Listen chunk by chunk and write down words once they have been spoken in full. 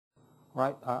All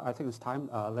right, I think it's time.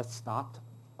 Let's start.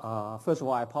 First of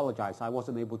all, I apologize. I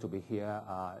wasn't able to be here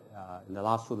in the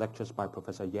last two lectures by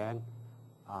Professor Yang,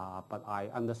 but I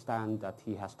understand that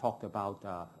he has talked about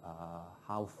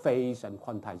how phase and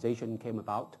quantization came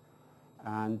about.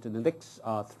 And in the next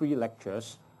three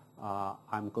lectures,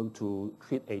 I'm going to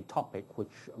treat a topic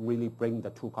which really brings the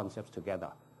two concepts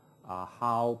together.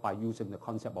 How, by using the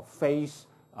concept of phase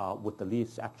with the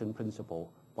least action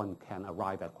principle, one can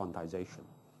arrive at quantization.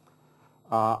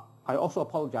 I also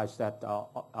apologize that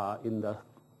in the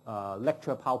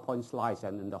lecture PowerPoint slides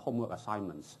and in the homework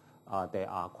assignments, there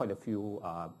are quite a few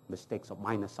mistakes of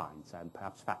minus signs and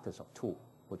perhaps factors of 2,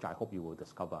 which I hope you will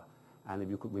discover. And if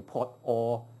you could report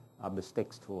all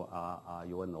mistakes to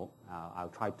UNO,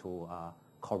 I'll try to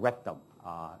correct them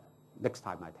next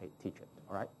time I teach it,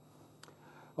 all right?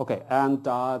 Okay, and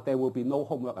there will be no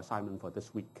homework assignment for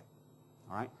this week,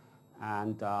 all right?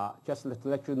 And just to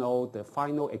let you know, the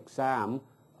final exam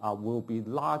will be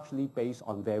largely based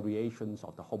on variations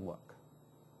of the homework.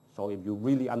 So if you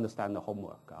really understand the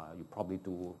homework, you probably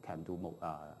can do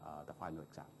the final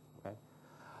exam, okay?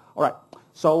 All right,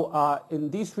 so in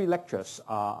these three lectures,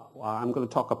 I'm going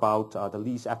to talk about the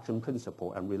least action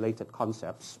principle and related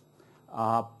concepts.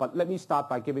 But let me start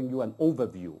by giving you an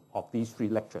overview of these three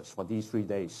lectures for these 3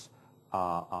 days.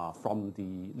 From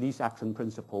the least action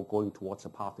principle going towards the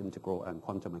path integral and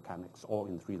quantum mechanics, all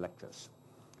in 3 lectures.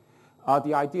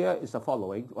 The idea is the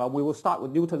following. We will start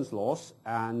with Newton's laws,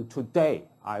 and today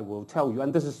I will tell you,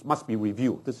 and this must be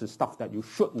reviewed. This is stuff that you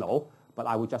should know, but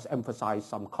I will just emphasize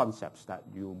some concepts that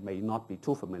you may not be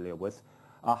too familiar with.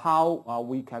 How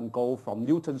we can go from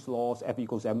Newton's laws, F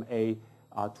equals ma,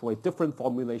 to a different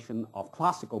formulation of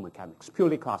classical mechanics,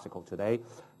 purely classical today,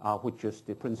 which is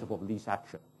the principle of least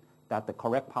action. That the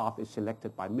correct path is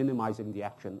selected by minimizing the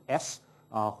action S,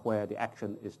 where the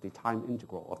action is the time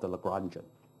integral of the Lagrangian.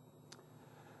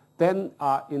 Then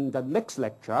in the next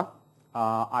lecture,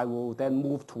 I will then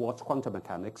move towards quantum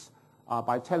mechanics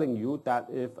by telling you that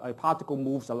if a particle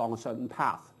moves along a certain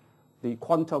path, the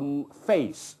quantum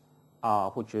phase,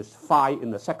 which is phi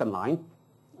in the second line,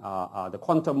 the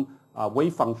quantum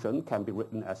wave function can be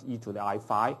written as e to the I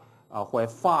phi, where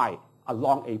phi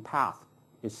along a path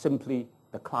is simply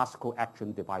the classical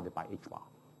action divided by h bar.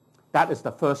 That is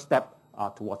the first step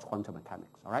towards quantum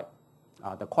mechanics, all right?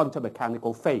 The quantum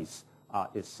mechanical phase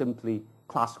is simply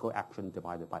classical action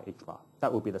divided by h bar.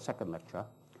 That will be the second lecture.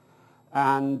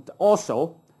 And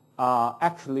also,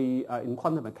 actually, in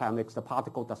quantum mechanics, the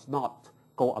particle does not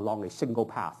go along a single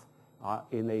path.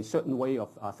 In a certain way of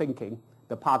thinking,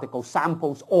 the particle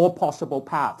samples all possible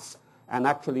paths, and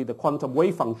actually the quantum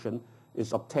wave function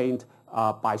is obtained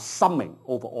by summing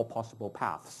over all possible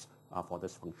paths for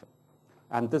this function.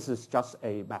 And this is just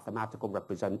a mathematical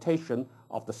representation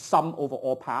of the sum over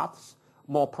all paths,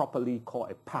 more properly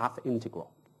called a path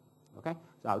integral. Okay?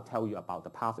 So I'll tell you about the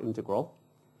path integral.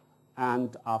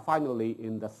 And finally,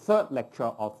 in the third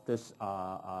lecture of this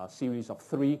series of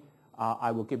 3,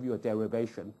 I will give you a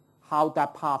derivation, how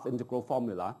that path integral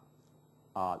formula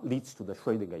leads to the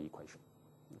Schrödinger equation.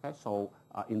 Okay? So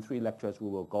in 3 lectures, we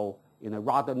will go in a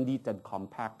rather neat and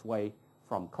compact way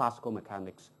from classical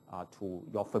mechanics to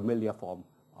your familiar form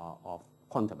of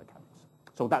quantum mechanics.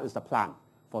 So that is the plan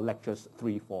for lectures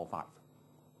 3, 4, 5.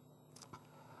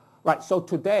 Right, so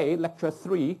today, lecture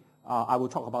 3, I will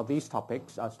talk about these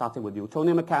topics, starting with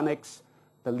Newtonian mechanics,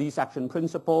 the least action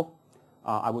principle.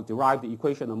 I will derive the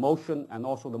equation of motion and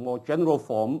also the more general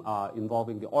form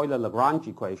involving the Euler-Lagrange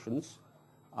equations.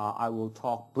 I will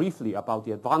talk briefly about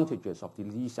the advantages of the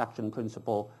least action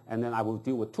principle, and then I will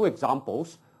deal with 2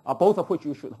 examples, both of which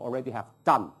you should already have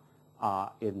done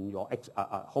in your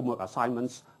homework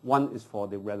assignments. One is for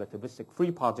the relativistic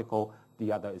free particle,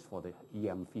 the other is for the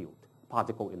EM field,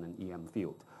 particle in an EM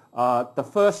field. The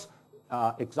first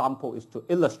example is to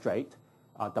illustrate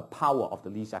the power of the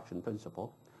least action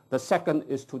principle. The second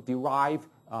is to derive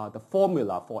the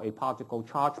formula for a particle,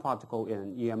 charged particle in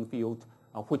an EM field,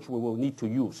 which we will need to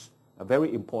use,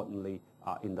 very importantly,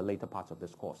 in the later parts of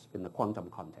this course, in the quantum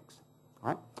context. All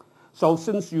right? So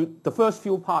since the first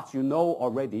few parts you know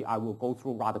already, I will go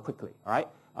through rather quickly. All right?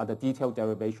 The detailed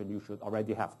derivation you should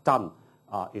already have done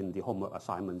in the homework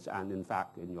assignments and, in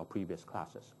fact, in your previous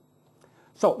classes.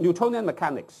 So Newtonian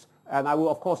mechanics, and I will,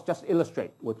 of course, just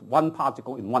illustrate with one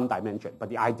particle in one dimension, but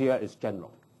the idea is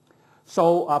general.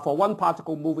 So for one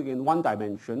particle moving in one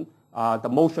dimension, the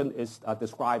motion is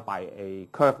described by a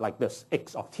curve like this,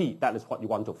 x of t. That is what you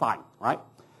want to find, right?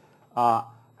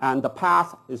 And the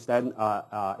path is then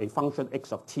a function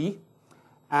x of t.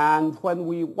 And when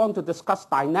we want to discuss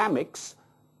dynamics,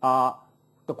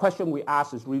 the question we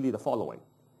ask is really the following.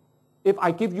 if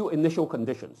I give you initial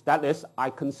conditions, that is, I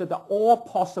consider all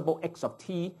possible x of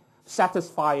t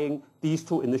satisfying these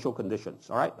two initial conditions,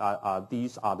 all right?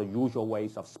 These are the usual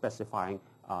ways of specifying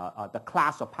the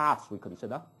class of paths we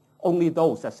consider, only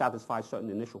those that satisfy certain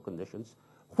initial conditions,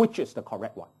 which is the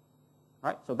correct one,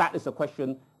 right? So that is the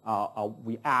question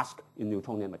we ask in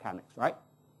Newtonian mechanics, right?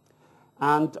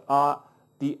 And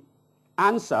the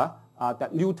answer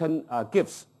that Newton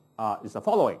gives is the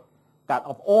following, that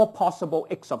of all possible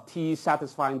x of t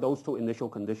satisfying those two initial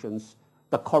conditions,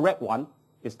 the correct one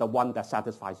is the one that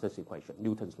satisfies this equation,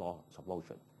 Newton's law of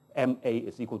motion. Ma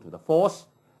is equal to the force,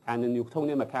 and in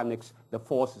Newtonian mechanics, the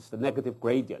force is the negative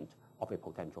gradient of a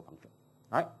potential function,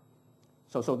 right?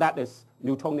 So that is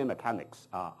Newtonian mechanics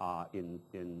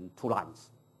in two lines,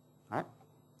 right?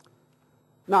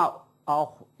 Now,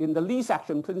 in the least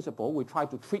action principle, we try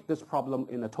to treat this problem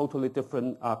in a totally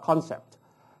different concept.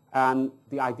 And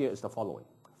the idea is the following.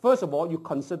 First of all, you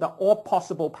consider all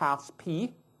possible paths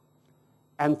P,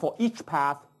 and for each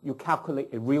path, you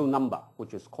calculate a real number,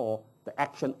 which is called the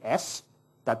action S,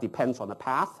 that depends on the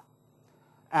path.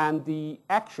 And the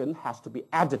action has to be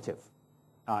additive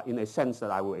in a sense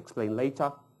that I will explain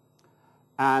later.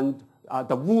 And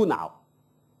the rule now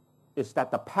is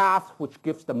that the path which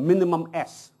gives the minimum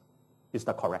S is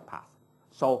the correct path.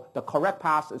 So the correct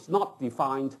path is not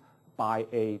defined by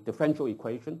a differential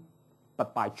equation,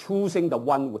 but by choosing the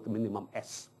one with the minimum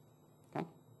S. Okay?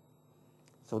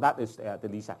 So that is the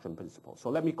least action principle. So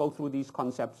let me go through these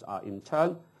concepts in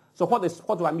turn. So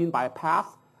what do I mean by a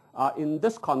path? In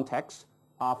this context,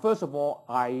 first of all,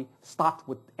 I start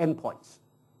with endpoints.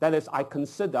 That is, I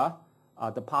consider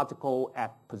the particle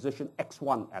at position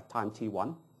x1 at time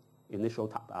t1, initial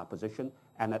position,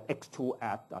 and at x2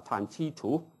 at time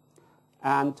t2.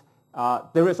 And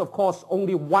there is, of course,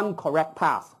 only one correct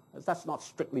path. That's not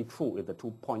strictly true if the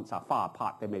 2 points are far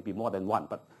apart. There may be more than one.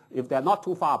 But if they're not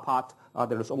too far apart,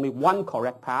 there is only one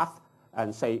correct path,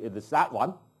 and say it is that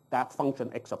one, that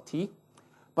function x of t.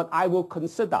 But I will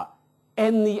consider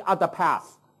any other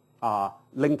path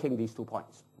linking these 2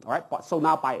 points. All right? But so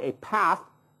now by a path,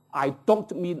 I don't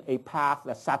mean a path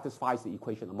that satisfies the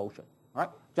equation of motion. All right?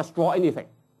 Just draw anything.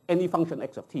 Any function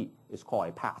x of t is called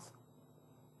a path.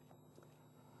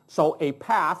 So a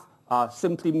path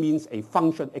simply means a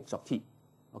function x of t.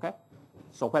 Okay?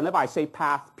 So whenever I say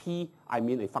path p, I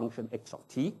mean a function x of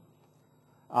t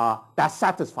that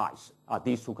satisfies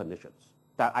these two conditions,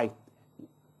 that I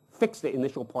fix the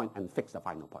initial point and fix the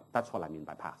final point. That's what I mean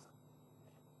by path.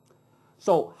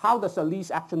 So how does the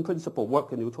least action principle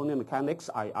work in Newtonian mechanics?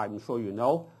 I'm sure you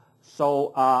know.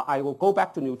 So I will go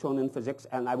back to Newtonian physics,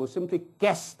 and I will simply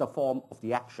guess the form of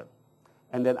the action.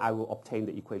 And then I will obtain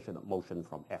the equation of motion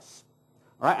from S.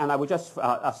 All right, and I will just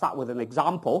start with an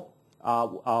example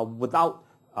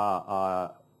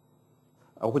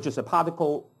which is a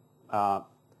particle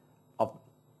of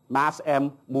mass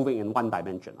m moving in one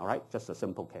dimension, all right? Just a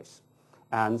simple case,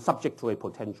 and subject to a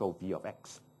potential V of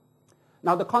x.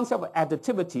 Now, the concept of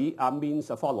additivity means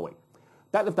the following,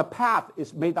 that if the path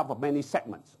is made up of many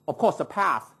segments, of course, the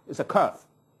path is a curve.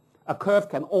 A curve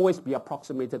can always be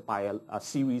approximated by a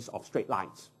series of straight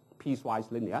lines, piecewise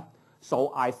linear.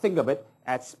 So I think of it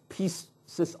as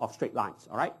pieces of straight lines,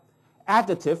 all right?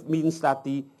 Additive means that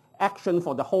the action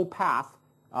for the whole path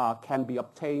can be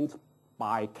obtained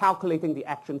by calculating the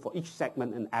action for each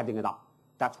segment and adding it up.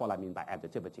 That's what I mean by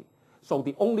additivity. So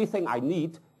the only thing I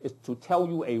need is to tell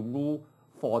you a rule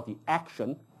for the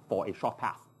action for a short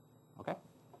path, okay?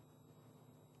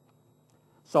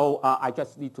 So I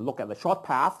just need to look at the short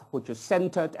path, which is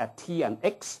centered at t and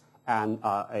x, and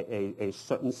a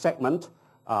certain segment,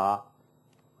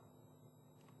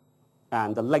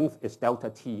 and the length is delta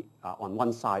t on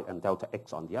one side and delta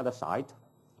x on the other side,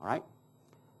 all right?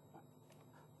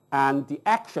 And the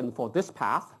action for this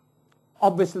path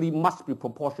obviously must be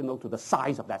proportional to the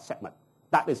size of that segment.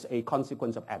 That is a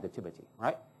consequence of additivity,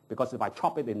 right? Because if I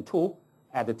chop it in two,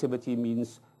 additivity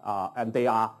means, and they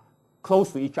are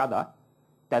close to each other,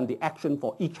 then the action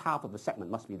for each half of the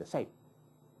segment must be the same,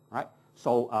 right?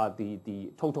 So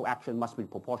the total action must be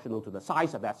proportional to the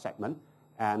size of that segment.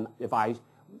 And if I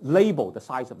label the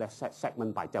size of that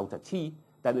segment by delta t,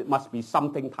 then it must be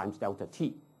something times delta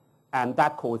t. And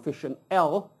that coefficient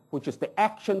L, which is the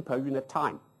action per unit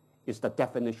time, is the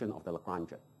definition of the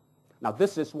Lagrangian. Now,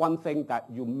 this is one thing that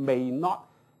you may not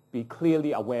be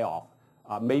clearly aware of.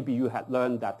 Maybe you had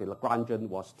learned that the Lagrangian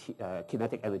was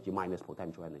kinetic energy minus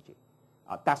potential energy.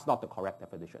 That's not the correct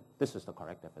definition. This is the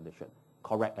correct definition,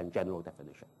 correct and general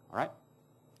definition, all right?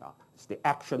 It's the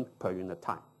action per unit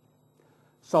time.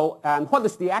 So, and what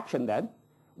is the action then?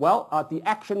 Well, the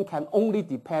action can only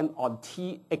depend on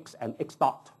t, x, and x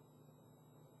dot.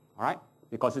 all right?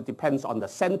 Because it depends on the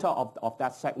center of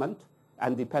that segment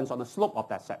and depends on the slope of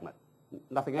that segment,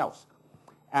 nothing else.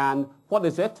 And what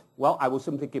is it? Well, I will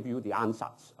simply give you the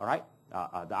ansatz, all right?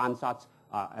 The ansatz,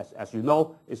 as you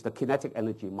know, is the kinetic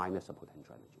energy minus the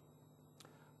potential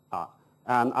energy.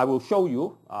 And I will show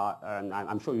you, and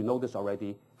I'm sure you know this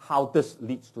already, how this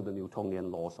leads to the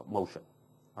Newtonian laws of motion,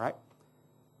 all right?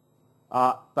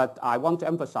 But I want to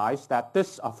emphasize that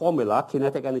this formula,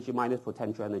 kinetic energy minus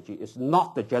potential energy, is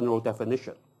not the general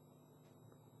definition,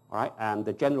 all right? And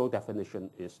the general definition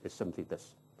is simply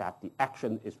this, that the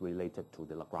action is related to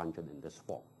the Lagrangian in this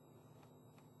form.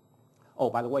 Oh,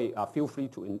 by the way, feel free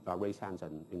to raise hands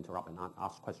and interrupt and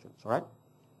ask questions, all right?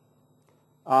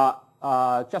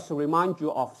 Just to remind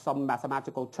you of some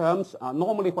mathematical terms,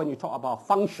 normally when you talk about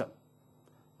function,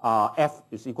 f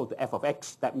is equal to f of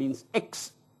x, that means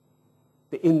x,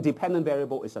 the independent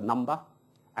variable, is a number,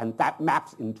 and that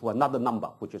maps into another number,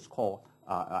 which is called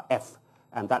f,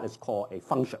 and that is called a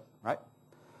function, right?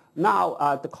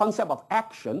 Now, the concept of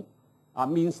action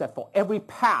means that for every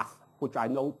path, which I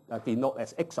denote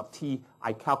as x of t,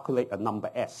 I calculate a number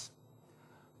s.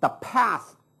 The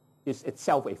path is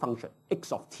itself a function.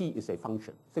 X of t is a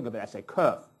function. Think of it as a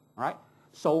curve, right?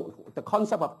 So the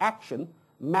concept of action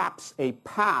maps a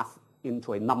path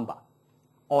into a number,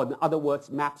 or in other words,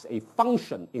 maps a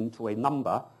function into a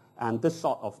number, and this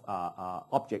sort of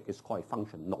object is called a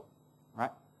function node,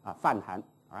 right? Fanhan,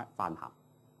 right? Fanhan.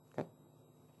 Okay.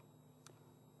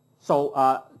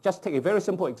 So just take a very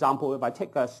simple example. If I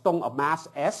take a stone of mass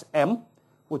s, m,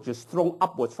 which is thrown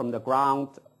upwards from the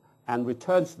ground and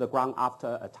returns to the ground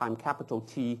after a time capital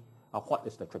T, what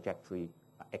is the trajectory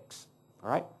x, all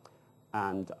right?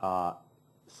 And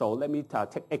so let me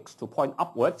take x to point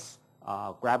upwards,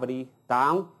 gravity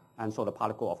down, and so the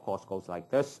particle, of course, goes like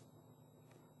this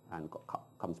and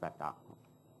comes back down.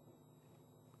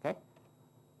 Okay?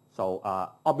 So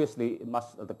obviously,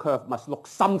 the curve must look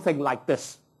something like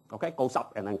this. Okay? Goes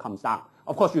up and then comes down.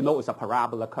 Of course, you know it's a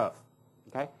parabola curve.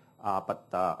 Okay?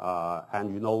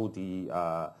 And you know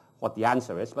what the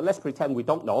answer is, but let's pretend we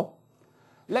don't know.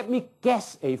 Let me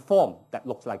guess a form that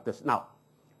looks like this. Now,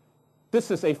 this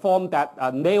is a form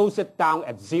that nails it down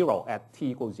at 0 at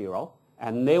t equals 0,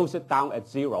 and nails it down at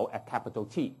 0 at capital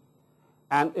T.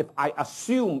 And if I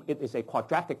assume it is a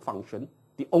quadratic function,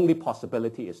 the only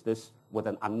possibility is this with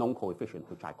an unknown coefficient,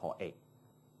 which I call a.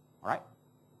 All right?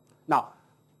 Now,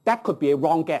 that could be a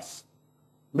wrong guess.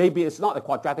 Maybe it's not a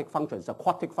quadratic function, it's a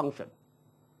quartic function.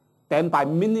 Then by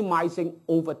minimizing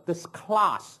over this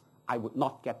class, I would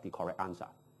not get the correct answer.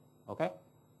 Okay?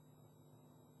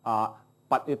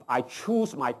 But if I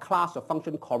choose my class of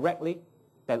function correctly,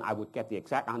 then I would get the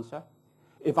exact answer.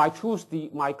 If I choose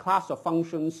my class of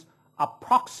functions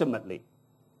approximately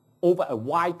over a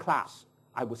wide class,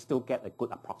 I would still get a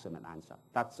good approximate answer.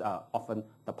 That's often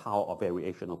the power of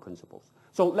variational principles.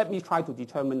 So let me try to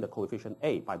determine the coefficient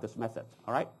a by this method.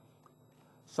 All right?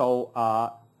 So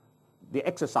the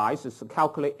exercise is to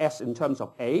calculate s in terms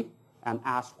of a and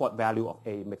ask what value of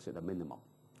a makes it a minimum.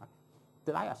 Right?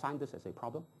 Did I assign this as a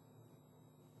problem?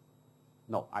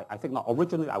 No, I think not.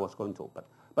 Originally I was going to,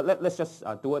 but let's just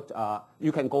do it.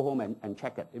 You can go home and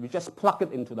check it. If you just plug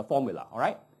it into the formula, all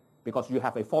right? Because you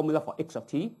have a formula for x of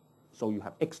t, so you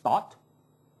have x dot,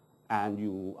 and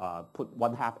you put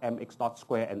 1/2 mx dot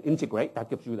square and integrate. That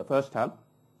gives you the first term,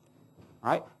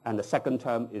 right? And the second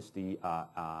term is the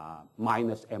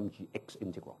minus mgx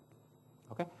integral.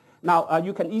 Okay. Now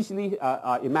you can easily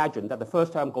imagine that the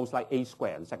first term goes like a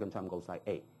squared and the second term goes like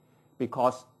a,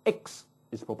 because x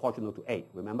is proportional to a,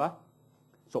 remember?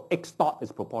 So x dot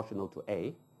is proportional to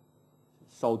a.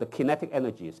 So the kinetic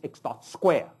energy is x dot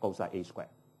square goes like a squared.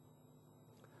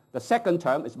 The second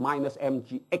term is minus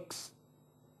mgx.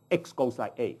 X goes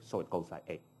like a, so it goes like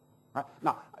a. Right?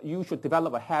 Now, you should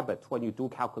develop a habit when you do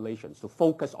calculations to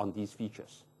focus on these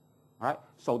features. All right?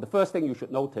 So the first thing you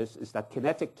should notice is that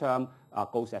kinetic term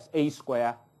goes as a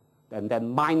squared, and then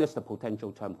minus the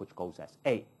potential term, which goes as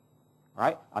a. All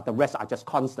right? The rest are just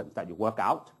constants that you work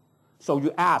out. So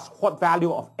you ask what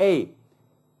value of a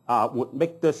would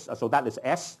make this, so that is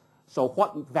s. So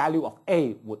what value of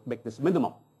a would make this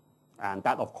minimum? And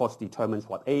that, of course, determines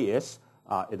what a is.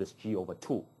 It is g over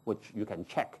 2, which you can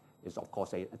check is, of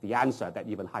course, the answer that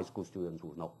even high school students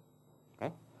will know.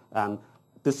 Okay? And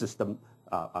this is the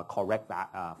correct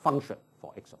function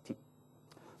for x of t.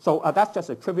 So that's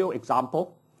just a trivial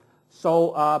example.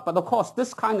 So, but of course,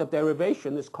 this kind of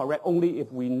derivation is correct only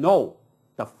if we know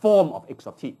the form of x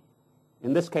of t.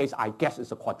 In this case, I guess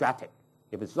it's a quadratic.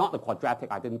 If it's not a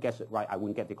quadratic, I didn't guess it right, I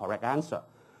wouldn't get the correct answer.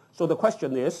 So the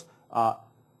question is,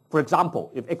 for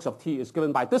example, if x of t is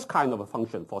given by this kind of a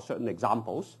function for certain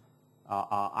examples,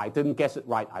 I didn't guess it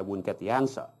right, I wouldn't get the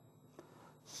answer.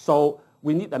 So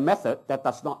we need a method that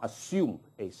does not assume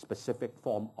a specific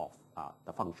form of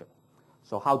the function.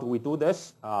 So how do we do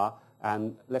this?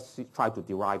 And let's try to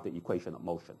derive the equation of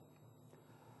motion.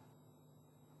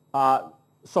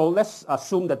 So let's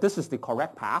assume that this is the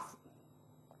correct path,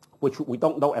 which we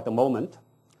don't know at the moment.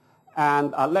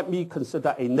 And let me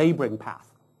consider a neighboring path,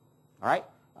 all right,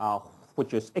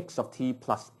 which is x of t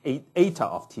plus eta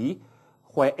of t,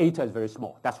 where eta is very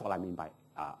small. That's what I mean by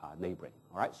neighboring,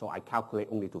 all right? So I calculate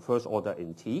only to first order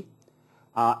in t.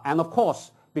 And of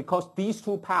course, because these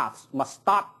two paths must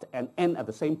start and end at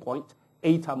the same point,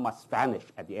 eta must vanish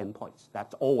at the end points.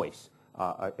 That's always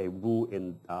a rule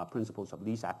in principles of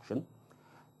least action.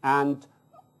 And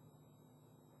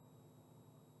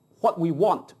what we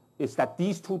want is that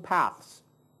these two paths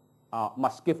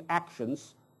must give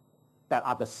actions that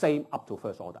are the same up to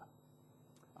first order.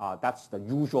 That's the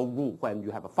usual rule. When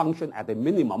you have a function at a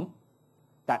minimum,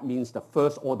 that means the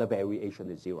first order variation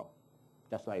is 0.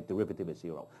 That's why a derivative is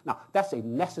 0. Now, that's a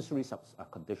necessary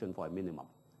condition for a minimum.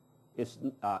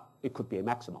 It could be a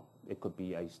maximum. It could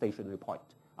be a stationary point.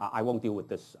 I won't deal with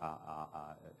this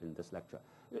in this lecture.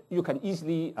 You can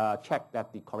easily check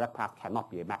that the correct path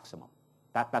cannot be a maximum.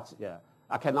 That's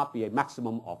cannot be a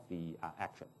maximum of the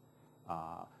action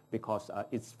because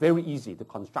it's very easy to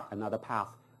construct another path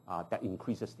that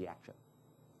increases the action.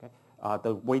 Okay?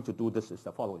 The way to do this is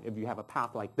the following. If you have a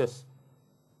path like this,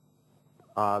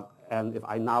 and if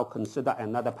I now consider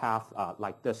another path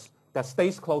like this, that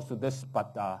stays close to this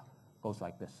but goes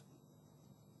like this.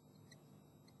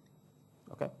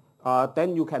 Okay?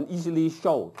 Then you can easily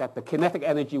show that the kinetic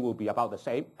energy will be about the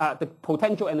same. The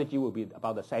potential energy will be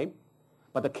about the same,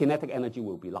 but the kinetic energy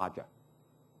will be larger.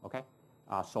 Okay?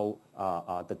 So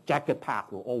the jagged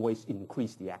path will always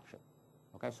increase the action.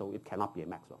 Okay? So it cannot be a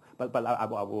maximum. But I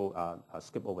will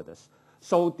skip over this.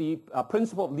 So the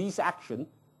principle of least action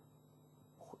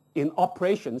in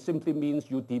operation simply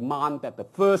means you demand that the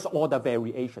first order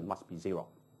variation must be 0.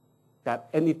 That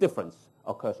any difference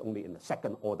occurs only in the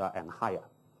second order and higher.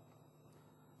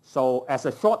 So as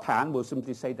a shorthand, we'll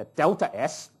simply say that delta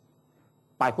S,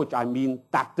 by which I mean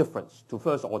that difference to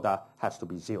first order, has to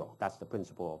be 0. That's the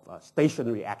principle of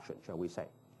stationary action, shall we say.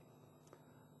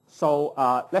 So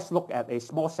let's look at a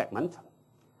small segment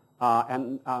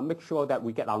and make sure that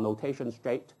we get our notation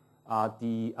straight.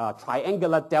 The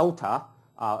triangular delta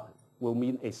will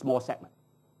mean a small segment.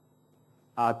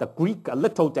 The Greek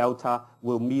little delta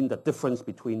will mean the difference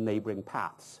between neighboring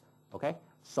paths. Okay?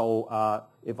 So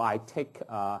if I take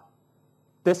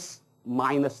this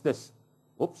minus this,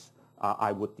 oops,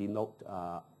 I would denote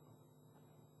let's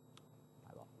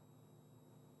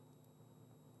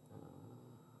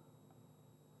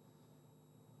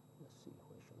see,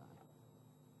 where should I?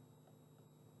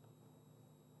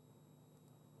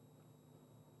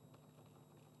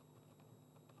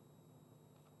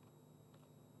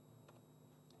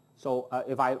 So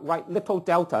if I write little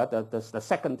delta, the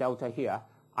second delta here,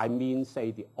 I mean,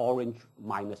 say, the orange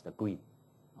minus the green.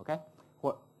 Okay?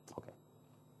 Okay.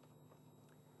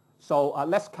 So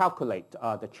let's calculate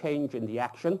the change in the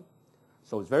action.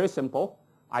 So it's very simple.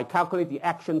 I calculate the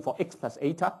action for x plus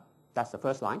eta. That's the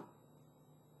first line.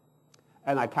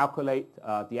 And I calculate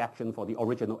the action for the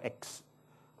original x.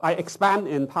 I expand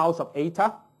in powers of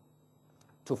eta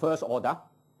to first order.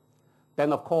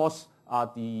 Then, of course,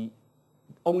 the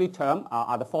only term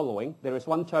are the following. There is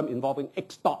one term involving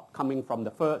x dot coming from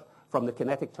the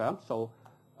kinetic term. So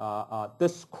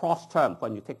this cross term,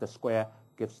 when you take the square,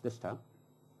 gives this term.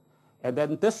 And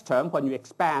then this term, when you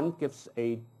expand, gives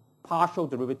a partial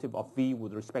derivative of v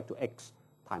with respect to x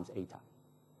times eta.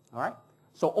 All right?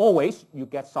 So always you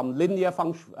get some linear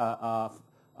function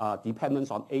dependence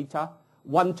on eta,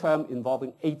 one term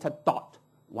involving eta dot,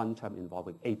 one term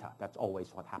involving eta. That's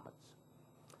always what happens.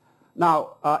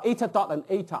 Now, eta dot and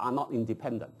eta are not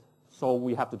independent, so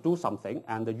we have to do something,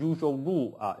 and the usual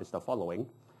rule is the following.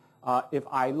 If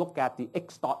I look at the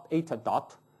x dot, eta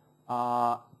dot,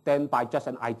 then by just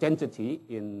an identity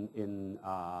in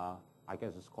I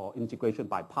guess it's called integration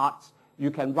by parts,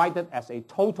 you can write it as a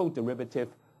total derivative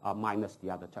minus the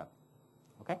other term.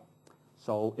 Okay?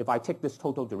 So if I take this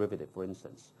total derivative, for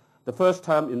instance, the first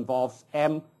term involves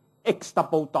m x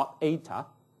double dot eta,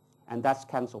 and that's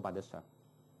cancelled by this term.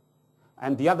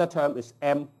 And the other term is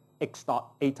m x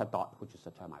dot eta dot, which is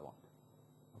the term I want.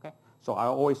 Okay? So I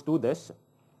always do this.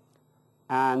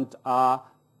 And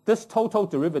this total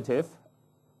derivative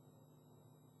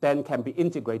then can be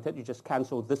integrated. You just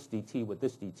cancel this dt with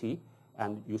this dt,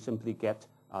 and you simply get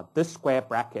this square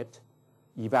bracket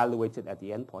evaluated at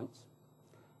the endpoints.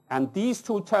 And these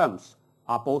two terms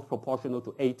are both proportional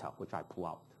to eta, which I pull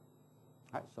out.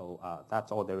 Right? So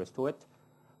that's all there is to it.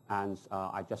 And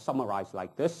I just summarize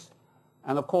like this.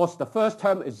 And of course, the first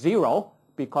term is 0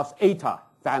 because eta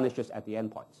vanishes at the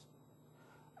endpoints.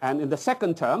 And in the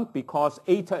second term, because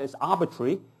eta is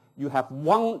arbitrary, you have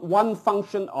one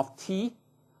function of t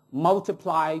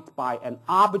multiplied by an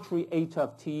arbitrary eta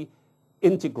of t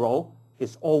integral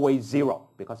is always 0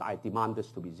 because I demand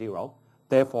this to be 0.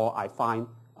 Therefore, I find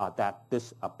that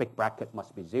this big bracket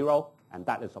must be 0, and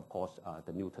that is, of course,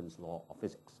 the Newton's law of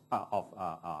physics, of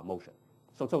motion.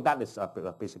 So that is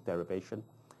a basic derivation.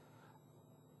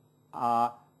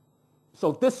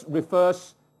 So this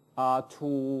refers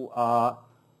to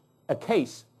a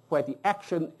case where the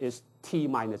action is t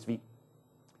minus v.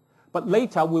 But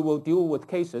later we will deal with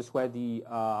cases where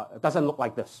it doesn't look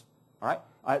like this. All right?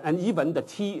 And even the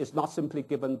t is not simply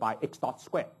given by x dot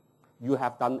squared. You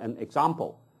have done an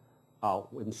example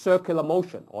in circular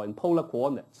motion or in polar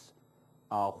coordinates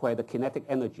where the kinetic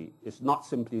energy is not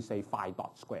simply, say, phi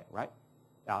dot square, right?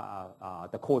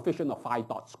 The coefficient of phi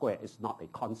dot square is not a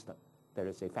constant. There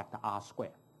is a factor r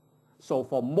square. So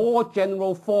for more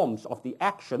general forms of the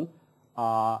action,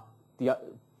 the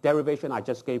derivation I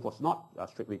just gave was not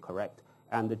strictly correct.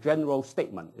 And the general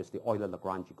statement is the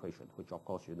Euler-Lagrange equation, which of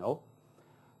course you know.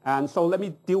 And so let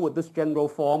me deal with this general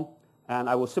form, and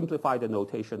I will simplify the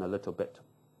notation a little bit.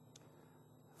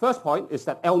 First point is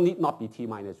that L need not be t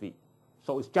minus v.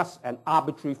 So it's just an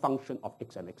arbitrary function of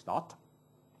x and x dot.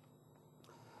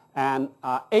 And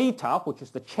eta, which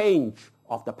is the change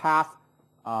of the path,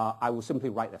 I will simply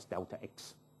write as delta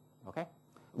x. Okay?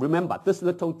 Remember, this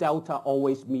little delta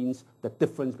always means the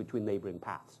difference between neighboring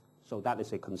paths. So that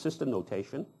is a consistent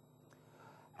notation.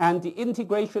 And the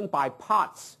integration by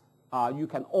parts, you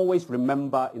can always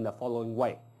remember in the following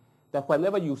way, that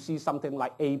whenever you see something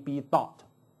like AB dot,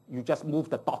 you just move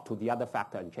the dot to the other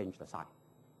factor and change the sign.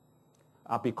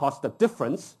 Because the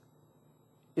difference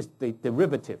is the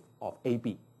derivative of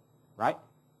AB, right?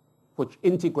 Which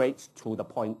integrates to the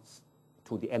points,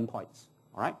 to the endpoints,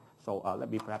 all right? So let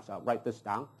me perhaps write this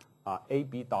down.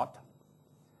 AB dot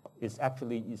is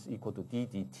equal to d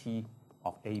dt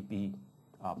of AB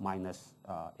minus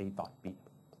A dot B.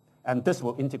 And this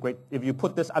will integrate, if you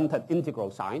put this under integral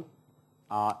sign,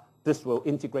 this will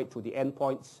integrate to the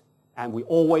endpoints, and we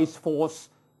always force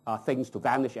things to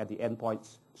vanish at the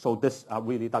endpoints, so this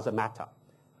really doesn't matter.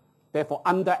 Therefore,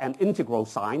 under an integral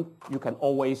sign, you can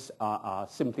always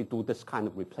simply do this kind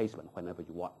of replacement whenever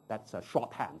you want. That's a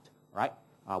shorthand, right?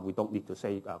 We don't need to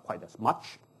say quite as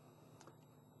much.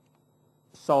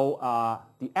 So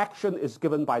the action is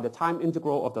given by the time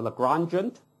integral of the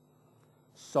Lagrangian.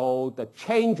 So the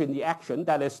change in the action,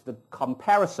 that is the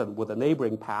comparison with the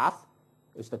neighboring path,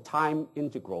 is the time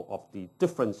integral of the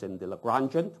difference in the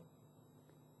Lagrangian.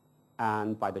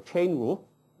 And by the chain rule,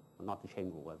 not the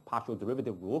chain rule, the partial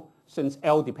derivative rule, since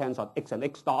L depends on x and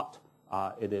x dot,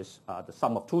 it is the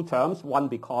sum of two terms, one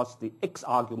because the x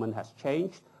argument has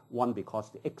changed, one because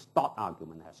the x dot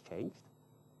argument has changed,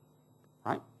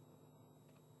 right?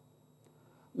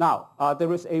 Now,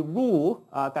 there is a rule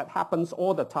that happens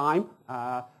all the time,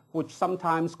 which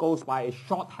sometimes goes by a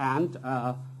shorthand,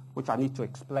 which I need to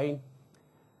explain.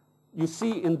 You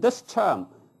see, in this term,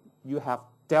 you have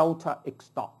delta x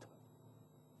dot.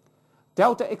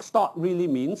 Delta x dot really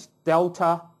means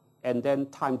delta and then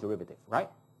time derivative, right?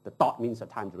 The dot means the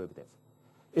time derivative.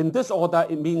 In this order,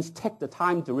 it means take the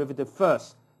time derivative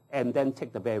first and then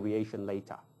take the variation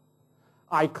later.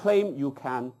 I claim you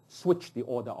can switch the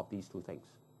order of these two things,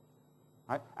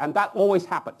 right? And that always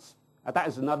happens. That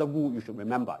is another rule you should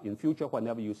remember. In future,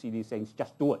 whenever you see these things,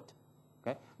 just do it.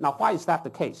 Okay? Now, why is that the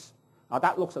case?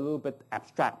 That looks a little bit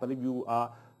abstract, but if you,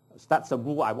 that's a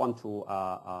rule I want to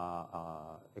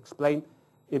explain.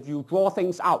 If you draw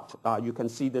things out, you can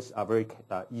see this very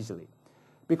easily.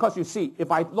 Because you see,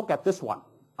 if I look at this one,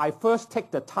 I first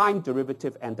take the time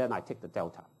derivative and then I take the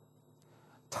delta.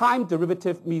 Time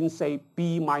derivative means, say,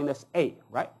 b minus a,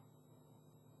 right?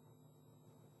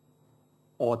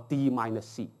 Or d minus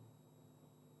c.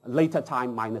 Later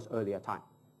time minus earlier time,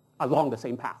 along the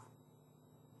same path.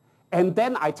 And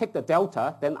then I take the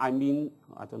delta, then I mean,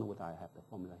 I don't know whether I have the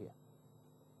formula here.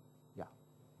 Yeah.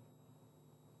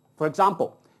 For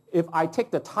example, if I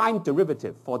take the time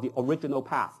derivative for the original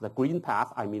path, the green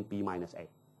path, I mean b minus a,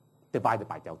 divided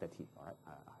by delta t, all right?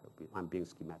 I'm being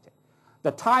schematic.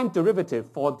 The time derivative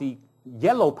for the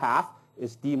yellow path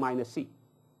is d minus c.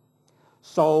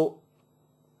 So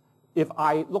if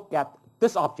I look at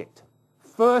this object,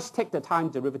 first take the time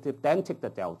derivative, then take the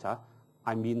delta,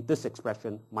 I mean this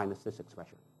expression minus this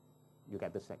expression. You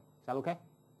get this thing. Is that okay?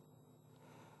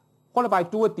 What if I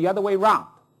do it the other way around?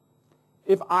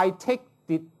 If I take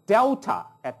the delta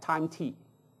at time t,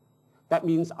 That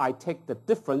means I take the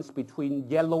difference between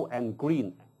yellow and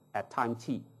green at time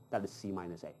t, that is c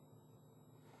minus a.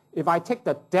 If I take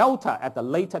the delta at the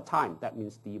later time, that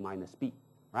means d minus b,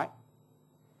 right?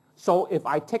 So if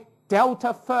I take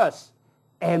delta first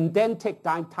and then take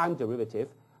time derivative,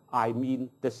 I mean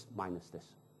this minus this,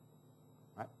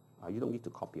 right? You don't need to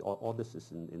copy. All this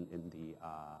is in the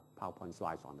PowerPoint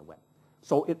slides on the web.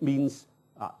 So it means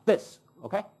this,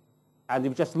 okay? And if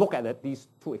you just look at it, these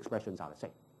two expressions are the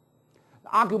same. The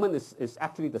argument is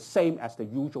actually the same as the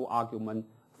usual argument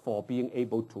for being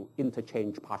able to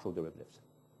interchange partial derivatives,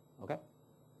 okay?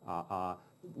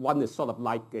 One is sort of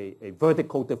like a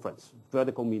vertical difference,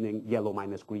 vertical meaning yellow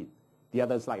minus green. The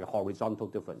other is like a horizontal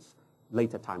difference,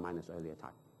 later time minus earlier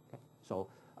time. Okay? So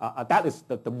that is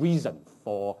the reason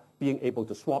for being able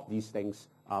to swap these things,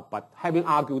 but having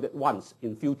argued it once,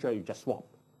 in future you just swap,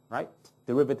 right?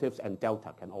 Derivatives and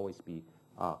delta can always be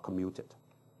commuted.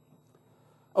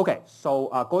 Okay, so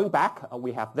going back,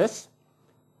 we have this.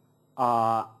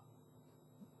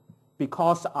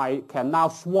 Because I can now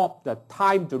swap the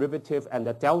time derivative and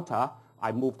the delta,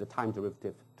 I move the time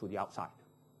derivative to the outside.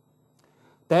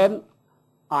 Then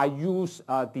I use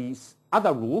this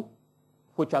other rule,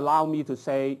 which allow me to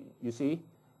say, you see,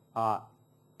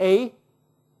 A,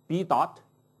 B dot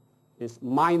is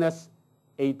minus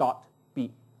A dot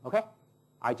B, okay?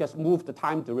 I just move the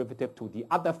time derivative to the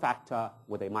other factor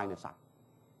with a minus sign,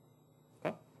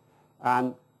 okay?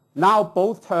 And now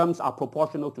both terms are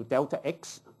proportional to delta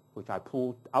x, which I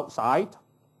pulled outside.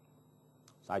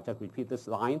 So I just repeat this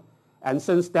line. And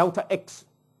since delta x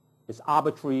is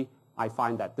arbitrary, I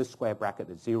find that this square bracket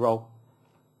is 0,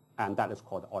 and that is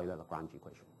called the Euler-Lagrange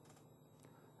equation.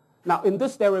 Now, in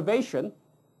this derivation,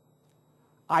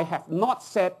 I have not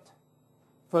said,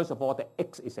 first of all, that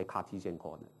x is a Cartesian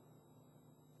coordinate.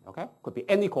 Okay? Could be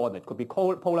any coordinate. Could be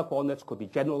polar coordinates, could be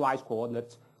generalized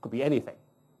coordinates, could be anything.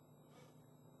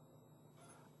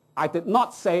 I did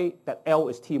not say that L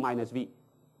is t minus v.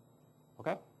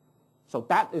 Okay? So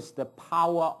that is the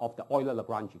power of the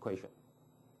Euler-Lagrange equation.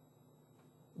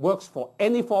 Works for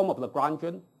any form of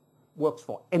Lagrangian, works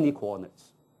for any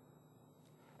coordinates,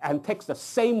 and takes the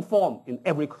same form in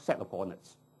every set of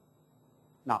coordinates.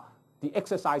 Now, the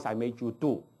exercise I made you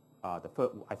do, I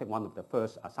think one of the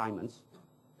first assignments,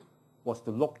 was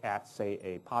to look at, say,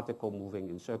 a particle moving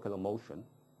in circular motion,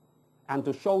 and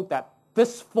to show that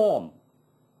this form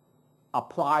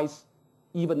applies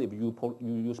even if you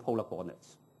use polar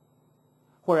coordinates.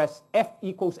 Whereas F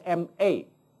equals ma,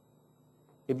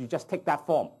 if you just take that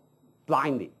form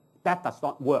blindly, that does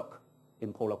not work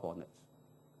in polar coordinates,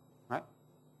 right?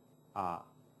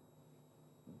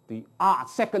 The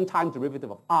second time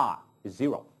derivative of r is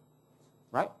 0,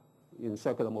 right? In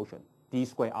circular motion, d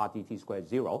squared r dt squared is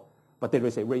 0, but there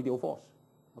is a radial force,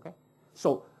 okay?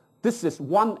 So this is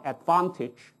one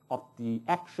advantage of the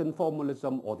action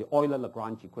formalism or the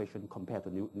Euler-Lagrange equation compared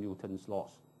to Newton's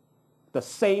laws. The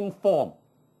same form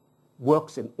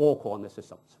works in all coordinate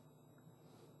systems.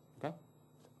 Okay?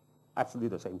 Absolutely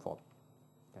the same form.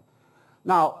 Okay.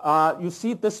 Now, you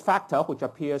see this factor, which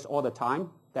appears all the time,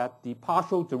 that the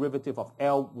partial derivative of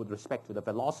L with respect to the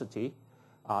velocity,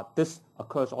 this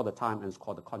occurs all the time and is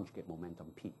called the conjugate momentum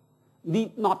P.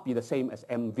 Need not be the same as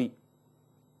mv,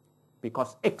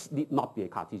 because x need not be a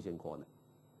Cartesian coordinate.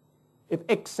 If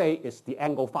x, say, is the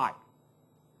angle phi,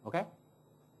 okay,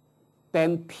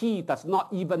 then P does not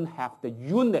even have the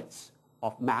units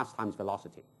of mass times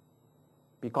velocity,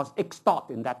 because x dot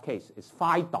in that case is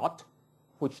phi dot,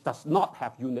 which does not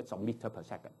have units of meter per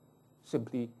second,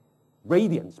 simply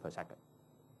radians per second.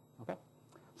 Okay?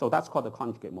 So that's called the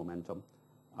conjugate momentum.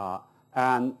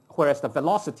 And whereas the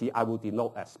velocity I will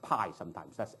denote as pi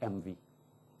sometimes, that's mv.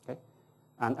 Okay?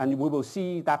 And we will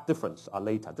see that difference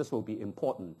later. This will be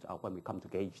important when we come to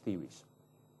gauge theories.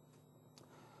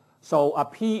 So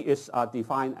P is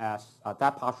defined as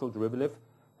that partial derivative,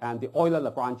 and the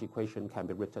Euler-Lagrange equation can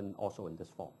be written also in this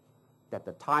form, that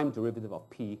the time derivative of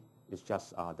P is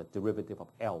just the derivative of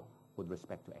L with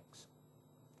respect to x.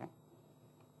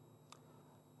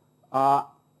 Okay?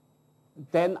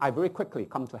 Then I very quickly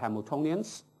come to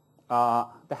Hamiltonians.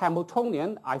 The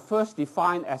Hamiltonian I first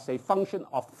define as a function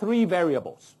of 3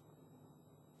 variables,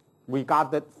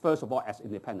 regarded first of all as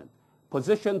independent: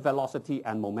 position, velocity,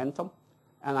 and momentum.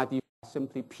 And I define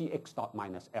simply px dot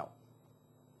minus L.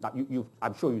 Now,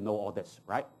 I'm sure you know all this,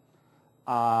 right?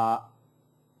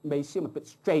 May seem a bit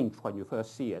strange when you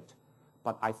first see it,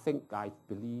 but I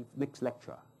believe next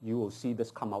lecture you will see this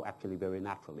come out actually very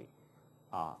naturally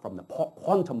from the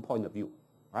quantum point of view,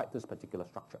 right? This particular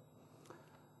structure.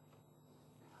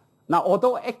 Now,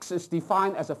 although x is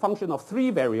defined as a function of 3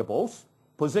 variables,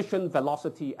 position,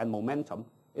 velocity, and momentum,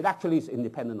 It actually is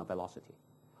independent of velocity.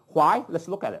 Why? Let's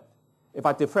look at it. If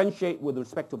I differentiate with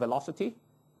respect to velocity,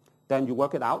 then you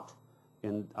work it out.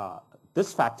 In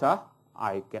this factor,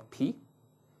 I get p.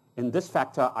 In this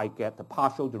factor, I get the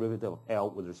partial derivative of L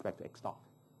with respect to x naught.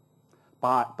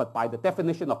 But by the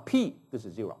definition of p, this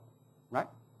is 0, right?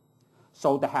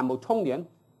 So the Hamiltonian,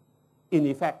 in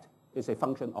effect, is a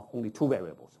function of only two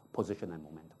variables, position and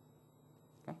momentum.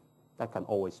 Okay? That can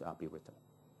always be written.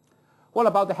 What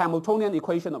about the Hamiltonian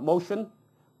equation of motion?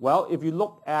 Well, if you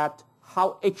look at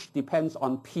how h depends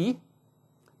on p,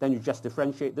 then you just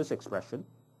differentiate this expression.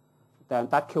 Then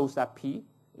that kills that p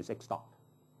is x naught.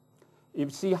 If you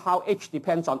see how h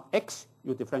depends on x,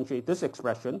 you differentiate this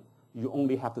expression. You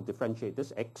only have to differentiate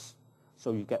this x.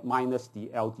 So you get minus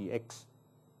dl dx,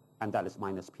 and that is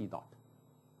minus p dot.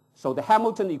 So the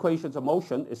Hamilton equations of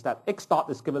motion is that x dot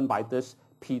is given by this,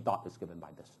 p dot is given by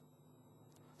this.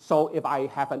 So if I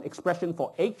have an expression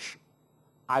for h,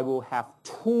 I will have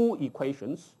two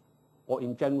equations, or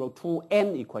in general, two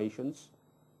n equations,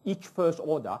 each first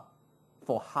order,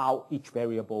 for how each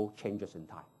variable changes in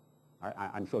time.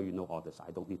 I'm sure you know all this. I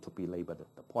don't need to belabor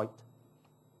the point.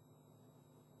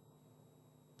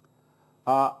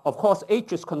 Of course,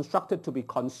 h is constructed to be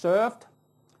conserved.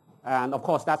 And of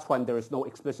course, that's when there is no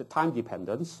explicit time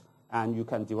dependence. And you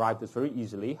can derive this very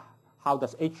easily. How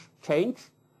does h change?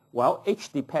 Well,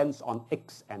 h depends on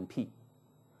x and p.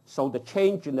 So the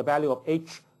change in the value of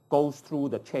h goes through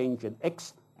the change in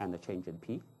x and the change in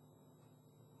p.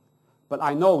 But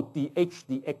I know dh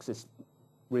dx is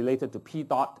related to p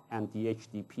dot, and dh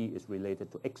dp is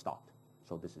related to x dot.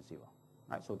 So this is 0.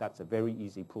 Right? So that's a very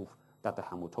easy proof that the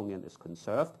Hamiltonian is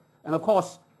conserved. And of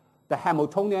course, the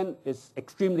Hamiltonian is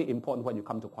extremely important when you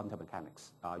come to quantum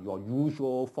mechanics. Your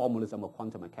usual formalism of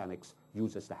quantum mechanics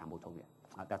uses the Hamiltonian.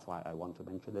 That's why I want to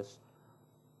mention this.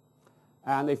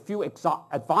 And a few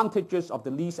advantages of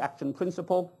the least action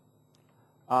principle.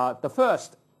 The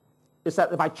first is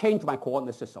that if I change my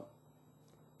coordinate system,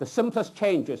 the simplest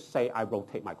change is, say, I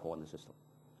rotate my coordinate system.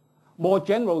 More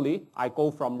generally, I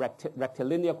go from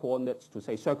rectilinear coordinates to,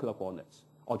 say, circular coordinates,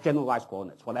 or generalized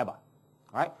coordinates, whatever.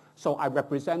 Right? So I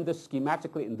represent this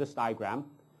schematically in this diagram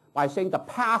by saying the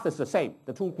path is the same.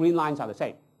 The two green lines are the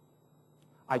same.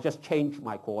 I just change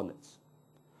my coordinates.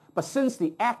 But since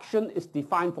the action is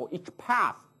defined for each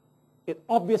path, it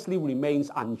obviously remains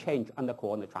unchanged under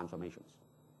coordinate transformations.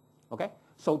 Okay?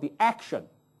 So the action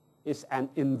is an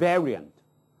invariant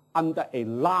under a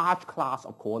large class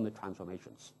of coordinate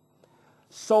transformations.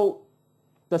 So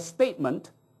the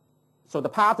statement, so the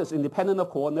path is independent of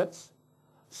coordinates.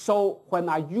 So when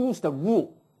I use the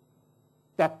rule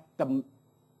that the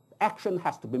action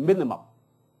has to be minimum,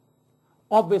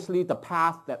 obviously the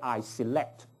path that I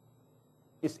select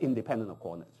is independent of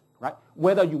coordinates, right?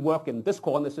 Whether you work in this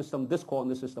coordinate system,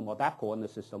 or that coordinate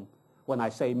system, when I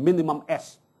say minimum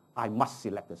s, I must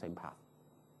select the same path.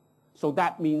 So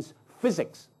that means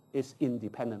physics is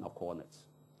independent of coordinates.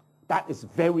 That is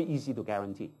very easy to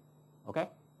guarantee, okay?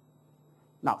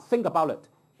 Now, think about it.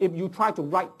 If you try to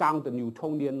write down the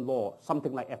Newtonian law,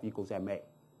 something like F equals ma,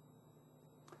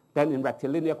 then in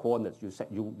rectilinear coordinates,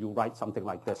 you write something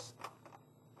like this.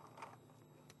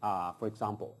 For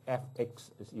example, Fx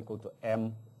is equal to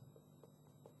m,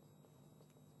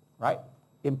 right?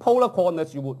 In polar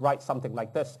coordinates, you would write something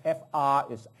like this.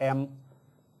 Fr is m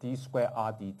d square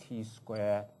r dt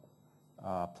square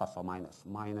plus or minus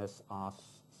r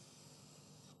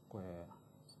square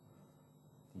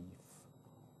d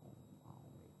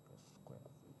square,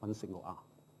 one single r.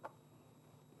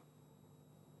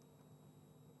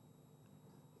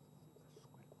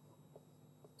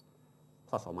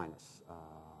 Plus or minus.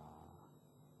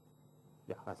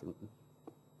 I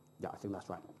think that's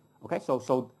right. Okay,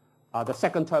 so the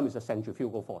second term is the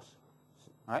centrifugal force,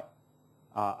 right?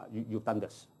 You've done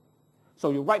this.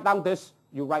 So you write down this,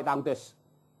 you write down this.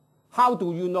 How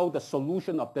do you know the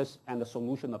solution of this and the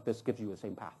solution of this gives you the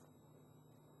same path?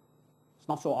 It's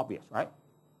not so obvious, right?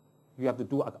 You have to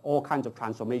do all kinds of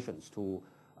transformations to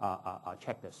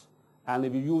check this. And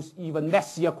if you use even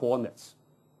messier coordinates,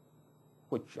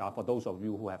 which for those of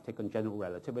you who have taken general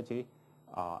relativity,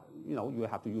 you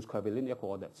have to use curvilinear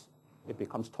coordinates. It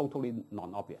becomes totally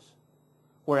non-obvious.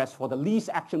 Whereas for the least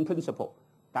action principle,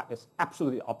 that is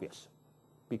absolutely obvious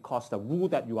because the rule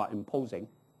that you are imposing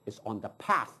is on the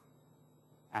path,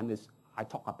 and I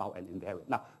talk about an invariant.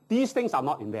 Now, these things are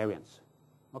not invariants.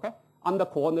 Okay? Under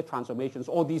coordinate transformations,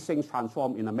 all these things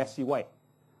transform in a messy way.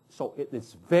 So it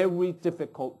is very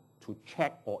difficult to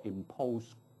check or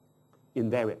impose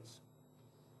invariance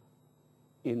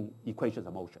in equations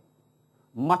of motion.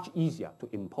 Much easier to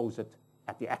impose it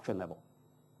at the action level.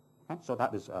 Okay? So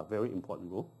that is a very important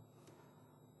rule.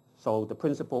 So the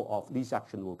principle of least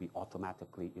action will be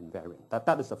automatically invariant.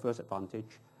 That is the first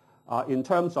advantage. In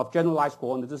terms of generalized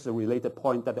coordinates, this is a related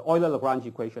point that the Euler-Lagrange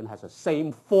equation has the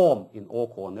same form in all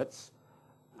coordinates.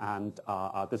 And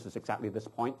this is exactly this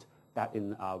point, that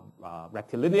in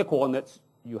rectilinear coordinates,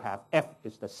 you have f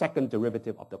is the second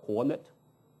derivative of the coordinate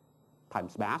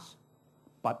times mass.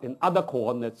 But in other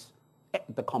coordinates,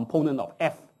 the component of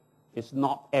f is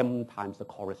not m times the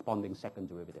corresponding second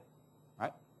derivative,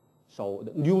 right? So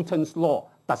Newton's law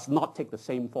does not take the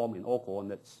same form in all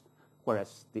coordinates,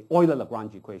 whereas the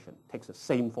Euler-Lagrange equation takes the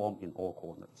same form in all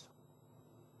coordinates.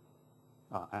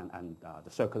 The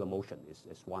circular motion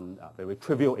is one very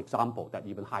trivial example that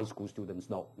even high school students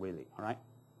know, really, all right?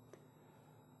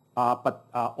 But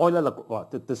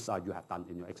this you have done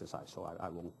in your exercise, so I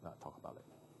won't talk about it.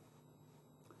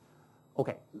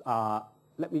 Okay,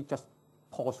 let me just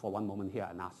pause for one moment here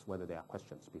and ask whether there are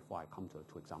questions before I come to the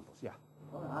two examples. Yeah.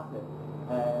 I want to ask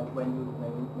that when you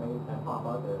talk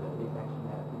about the least action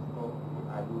principle,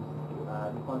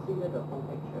 you consider the whole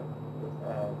picture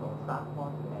from start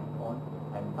point to end point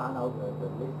and find out the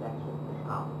least action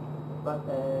path. But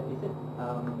is it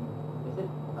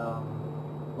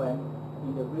when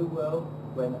in the real world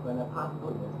when a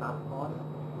particle in the start point,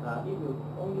 it will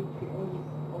only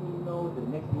know the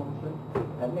next motion,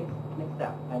 next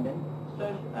step, and then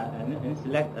search and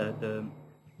select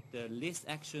the least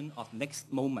action of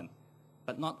next moment,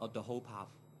 but not of the whole path.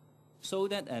 So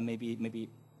that maybe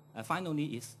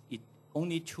finally it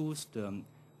only choose the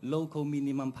local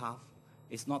minimum path.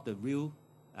 It's not the real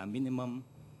minimum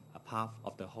path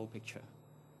of the whole picture.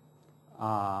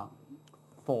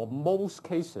 For most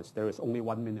cases, there is only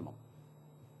one minimum.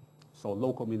 So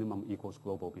local minimum equals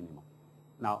global minimum.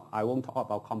 Now, I won't talk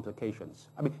about complications.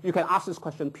 I mean, you can ask this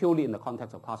question purely in the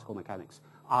context of classical mechanics.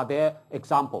 Are there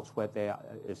examples where there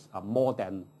is more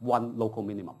than one local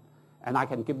minimum? And I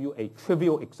can give you a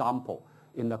trivial example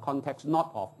in the context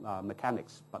not of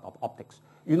mechanics, but of optics.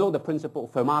 You know the principle,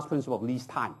 Fermat's principle of least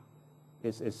time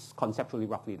is conceptually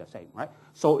roughly the same, right?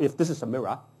 So if this is a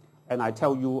mirror, and I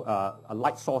tell you a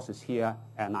light source is here,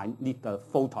 and I need the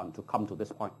photon to come to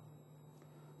this point.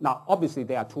 Now, obviously,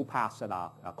 there are two paths that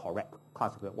are correct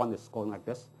classically. One is going like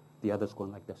this, the other is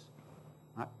going like this.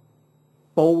 Right?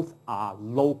 Both are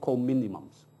local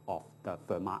minimums of the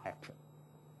Fermat action.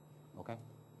 Okay?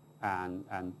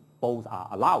 And both are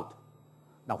allowed.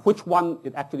 Now, which one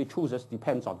it actually chooses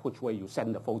depends on which way you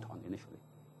send the photon initially.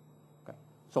 Okay?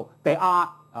 So there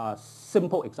are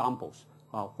simple examples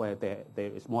where there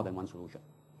is more than one solution.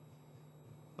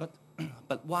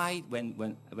 But why,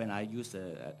 when I use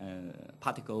a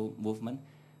particle movement,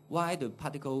 why the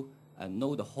particle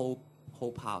know the whole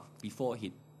path before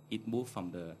it moves from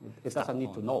the? It doesn't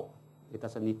need to know. It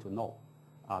doesn't need to know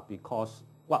because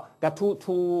there are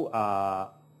two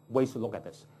ways to look at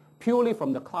this. Purely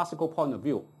from the classical point of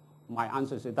view, my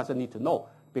answer is it doesn't need to know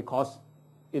because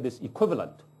it is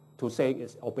equivalent to saying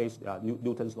it obeys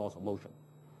Newton's laws of motion,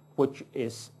 which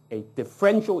is a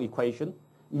differential equation,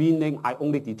 meaning I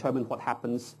only determine what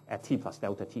happens at t plus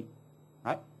delta t,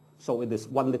 right? So it is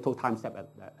one little time step at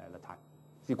a time.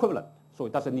 It's equivalent, so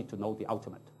it doesn't need to know the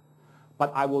ultimate.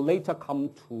 But I will later come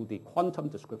to the quantum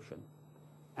description,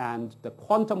 and the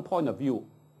quantum point of view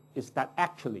is that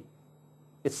actually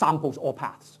it samples all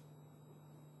paths.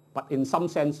 But in some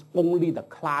sense, only the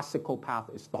classical path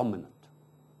is dominant.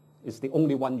 It's the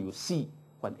only one you see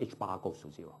when h bar goes to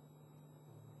 0.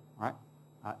 All right?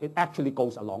 It actually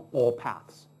goes along all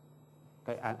paths.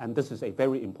 Okay? And this is a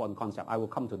very important concept. I will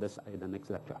come to this in the next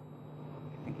lecture.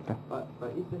 Thank you. Okay.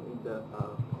 But even in the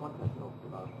context of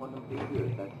quantum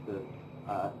theory, that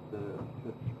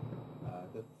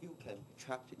the field can be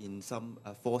trapped in some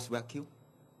force vacuum.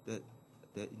 In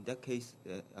that case,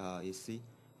 you see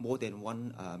more than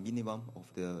one minimum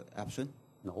of the action.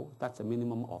 No, that's a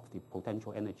minimum of the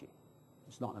potential energy.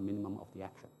 It's not a minimum of the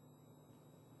action.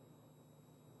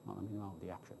 Not a minimum of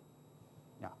the action.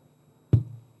 Yeah.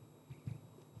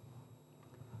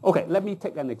 Okay, let me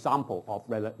take an example of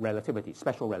relativity,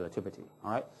 special relativity.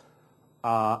 All right.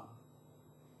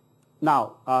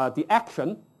 Now, the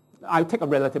action, I take a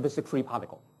relativistic free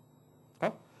particle.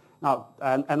 Okay. Now,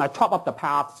 and I chop up the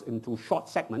paths into short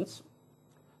segments.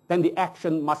 Then the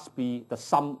action must be the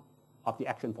sum of the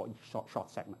action for each short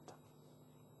segment.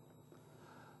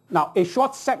 Now, a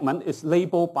short segment is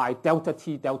labeled by delta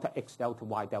t, delta x, delta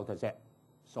y, delta z.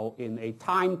 So in a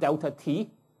time delta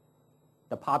t,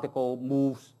 the particle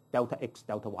moves delta x,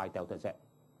 delta y, delta z.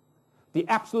 The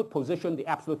absolute position, the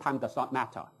absolute time does not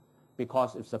matter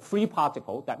because it's a free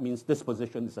particle. That means this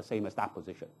position is the same as that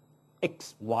position.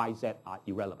 X, y, z are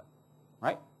irrelevant,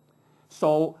 right?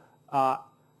 So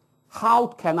how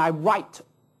can I write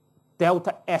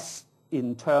delta S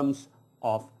in terms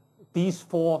of these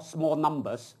four small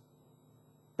numbers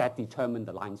that determine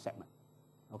the line segment.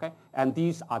 Okay? And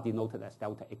these are denoted as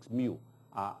delta X mu.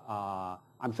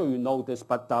 I'm sure you know this,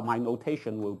 but my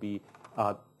notation will be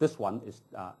this one is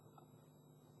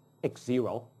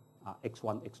X0, X1,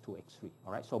 X2, X3.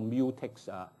 All right? So mu takes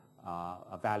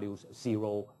values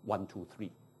 0, 1, 2,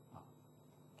 3.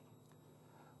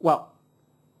 Well,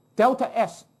 delta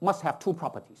S must have two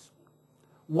properties.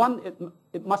 One,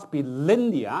 it must be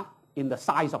linear in the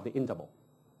size of the interval.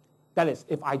 That is,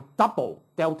 if I double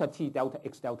delta t, delta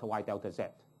x, delta y, delta z,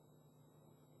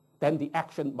 then the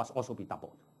action must also be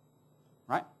doubled,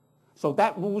 right? So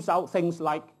that rules out things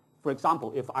like, for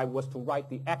example, if I was to write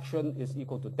the action is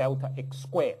equal to delta x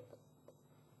squared,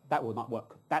 that will not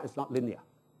work. That is not linear,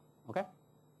 okay?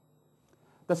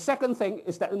 The second thing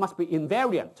is that it must be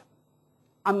invariant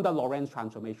under Lorentz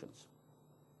transformations.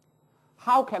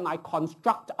 How can I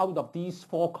construct out of these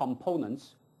four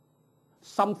components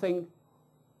something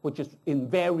which is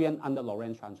invariant under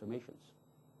Lorentz transformations?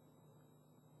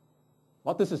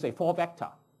 Well, this is a 4-vector.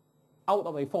 Out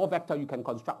of a 4-vector, you can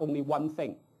construct only one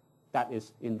thing that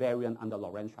is invariant under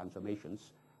Lorentz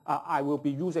transformations. I will be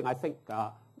using, I think,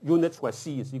 units where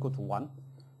C is equal to 1.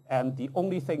 And the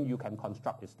only thing you can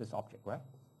construct is this object, right?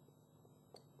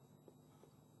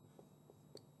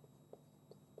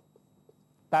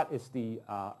 That is the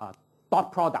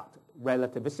dot product,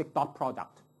 relativistic dot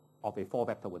product of a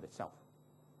 4-vector with itself.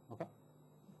 Okay?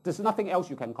 There's nothing else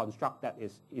you can construct that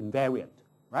is invariant,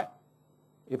 right?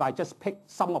 If I just pick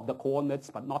some of the coordinates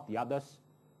but not the others,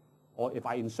 or if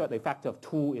I insert a factor of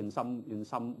 2 in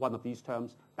one of these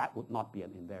terms, that would not be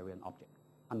an invariant object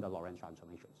under Lorentz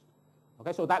transformations.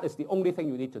 Okay, so that is the only thing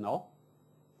you need to know.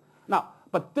 Now,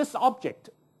 but this object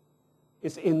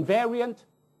is invariant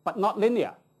but not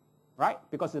linear, right?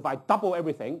 Because if I double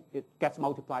everything, it gets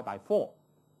multiplied by 4.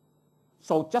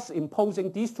 So just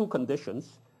imposing these two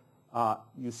conditions,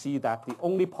 you see that the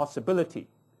only possibility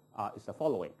is the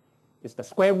following. It's the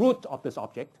square root of this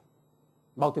object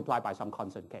multiplied by some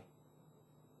constant k.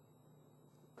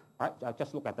 All right,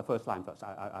 just look at the first line first.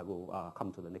 I will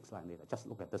come to the next line later. Just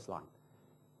look at this line.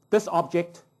 This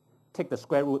object, take the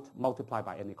square root, multiply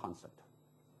by any constant.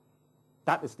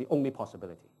 That is the only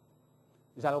possibility.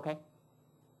 Is that okay?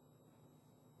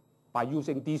 By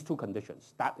using these two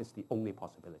conditions, that is the only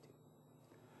possibility.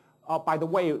 By the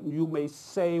way, you may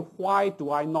say, why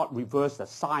do I not reverse the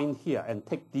sign here and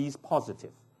take these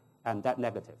positive and that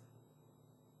negative?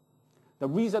 The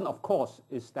reason, of course,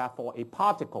 is that for a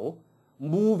particle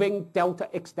moving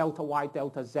delta x, delta y,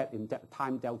 delta z in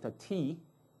time delta t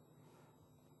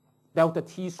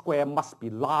square must be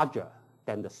larger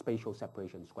than the spatial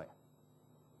separation square.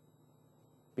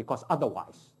 Because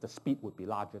otherwise, the speed would be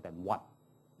larger than 1.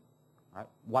 Right?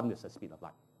 1 is the speed of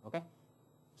light. Okay?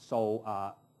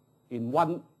 So in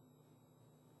 1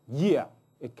 year,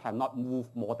 it cannot move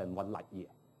more than 1 light year.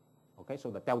 Okay? So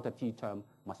the delta t term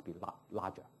must be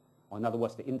larger. Or in other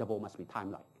words, the interval must be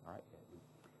time-like. All right?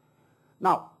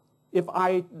 Now, if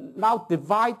I now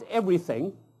divide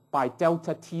everything by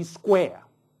delta t square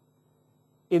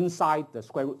inside the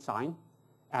square root sign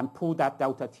and pull that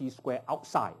delta t square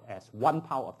outside as 1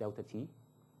 power of delta t,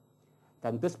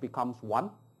 then this becomes 1.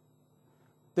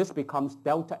 This becomes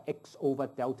delta x over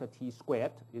delta t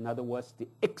squared. In other words, the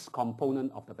x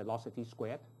component of the velocity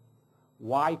squared,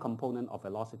 y component of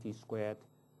velocity squared,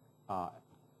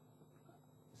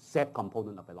 z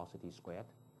component of velocity squared.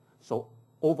 So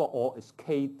overall is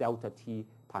k delta t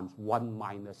times 1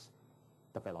 minus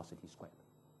the velocity squared.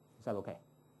 Is that okay?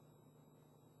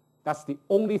 That's the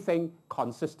only thing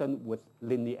consistent with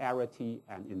linearity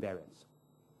and invariance.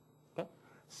 Okay?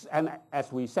 And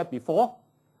as we said before,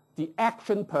 the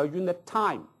action per unit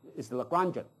time is the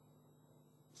Lagrangian.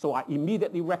 So I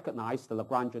immediately recognize the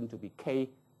Lagrangian to be k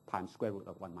times square root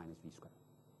of 1 minus v squared.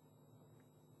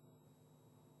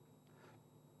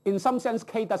 In some sense,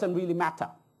 k doesn't really matter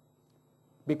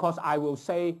because I will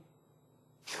say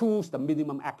choose the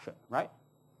minimum action, right?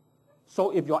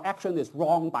 So if your action is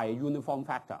wrong by a uniform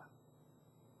factor,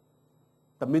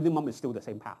 the minimum is still the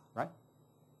same path, right?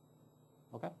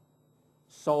 Okay?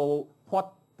 So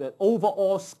what the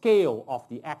overall scale of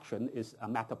the action is a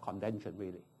matter of convention,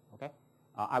 really. Okay?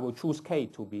 I will choose k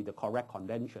to be the correct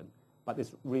convention, but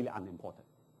it's really unimportant.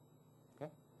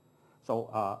 Okay?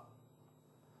 So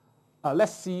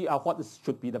let's see what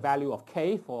should be the value of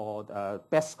k for the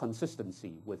best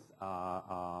consistency with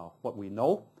what we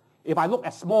know. If I look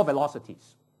at small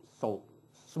velocities, so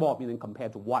small meaning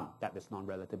compared to 1, that is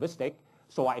non-relativistic,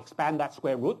 so I expand that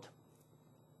square root,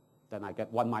 then I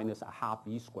get 1 minus a half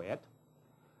v squared.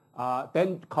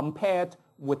 Then compared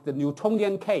with the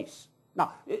Newtonian case,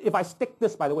 Now, if I stick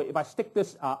this, by the way, if I stick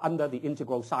this under the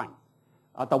integral sign,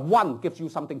 the 1 gives you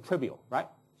something trivial, right?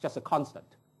 It's just a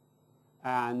constant.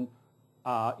 And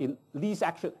in least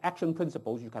action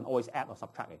principles, you can always add or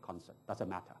subtract a constant. Doesn't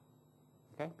matter,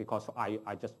 okay? Because I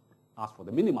just ask for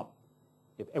the minimum.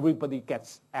 If everybody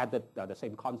gets added the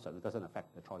same constant, it doesn't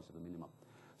affect the choice of the minimum.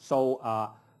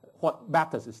 So what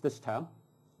matters is this term,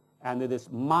 and it is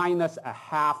minus a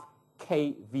half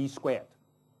kV squared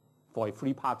for a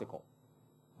free particle.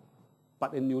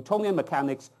 But in Newtonian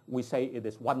mechanics, we say it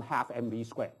is 1/2 mv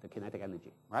squared, the kinetic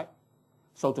energy, right?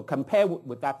 So to compare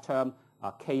with that term,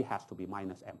 k has to be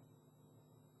minus m.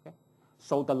 Okay?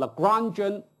 So the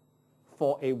Lagrangian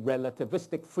for a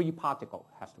relativistic free particle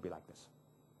has to be like this.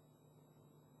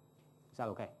 Is that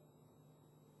okay?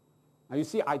 Now you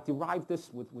see, I derived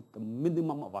this with the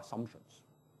minimum of assumptions.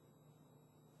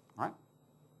 All right?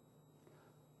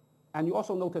 And you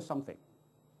also notice something.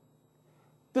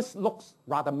 This looks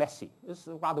rather messy. It's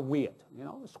rather weird, you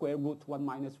know, square root 1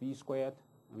 minus v squared.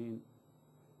 I mean,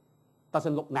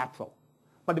 doesn't look natural.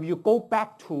 But if you go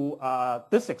back to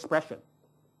this expression,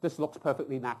 this looks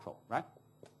perfectly natural, right?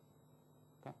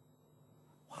 Okay.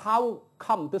 How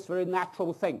come this very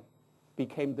natural thing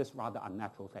became this rather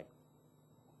unnatural thing?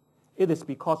 It is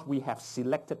because we have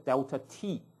selected delta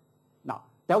t. Now,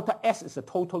 delta s is a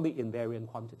totally invariant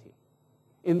quantity.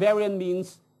 Invariant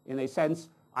means, in a sense,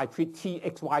 I treat t,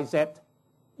 x, y, z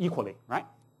equally, right?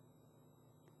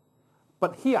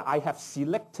 But here I have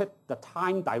selected the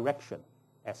time direction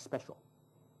as special.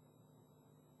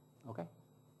 Okay?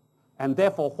 And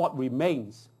therefore, what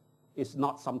remains is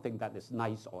not something that is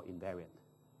nice or invariant.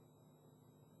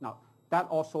 Now, that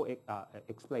also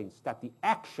explains that the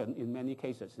action in many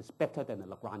cases is better than the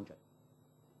Lagrangian,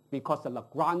 because the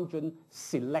Lagrangian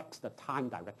selects the time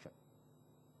direction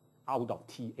out of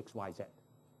t, x, y, z.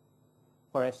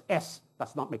 Whereas S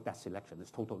does not make that selection.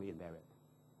 It's totally invariant.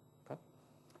 Okay?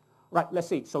 Right, let's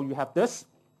see. So you have this.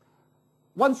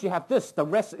 Once you have this, the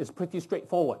rest is pretty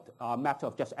straightforward. A matter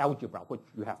of just algebra, which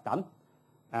you have done.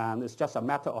 And it's just a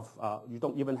matter of, you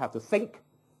don't even have to think.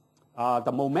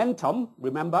 The momentum,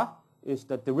 remember, is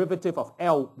the derivative of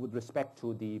L with respect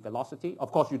to the velocity.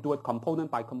 Of course, you do it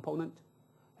component by component,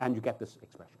 and you get this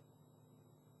expression,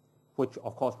 which,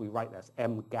 of course, we write as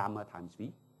m gamma times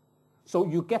v. So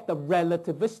you get the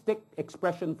relativistic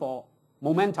expression for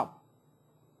momentum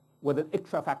with an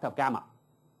extra factor of gamma,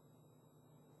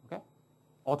 okay?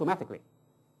 Automatically.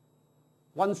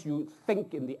 Once you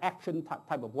think in the action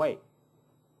type of way,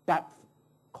 that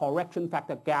correction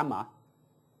factor gamma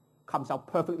comes out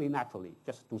perfectly naturally.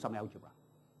 Just do some algebra.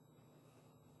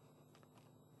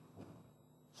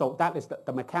 So that is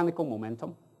the mechanical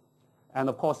momentum. And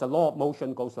of course, the law of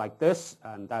motion goes like this,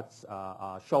 and that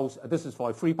shows, this is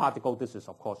for a free particle, this is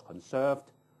of course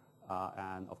conserved,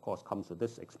 and of course comes with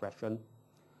this expression.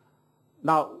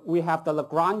 Now, we have the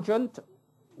Lagrangian,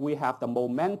 we have the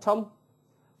momentum.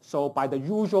 So by the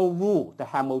usual rule, the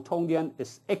Hamiltonian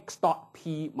is x dot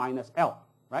p minus L,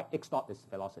 right? X dot is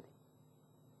velocity.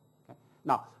 Okay?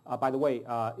 Now, by the way,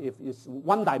 if it's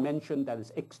one dimension, that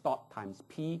is x dot times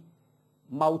p.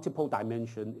 Multiple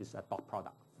dimension is a dot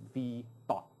product. V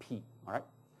dot P, all right?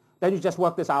 Then you just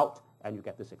work this out, and you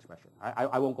get this expression.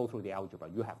 I won't go through the algebra.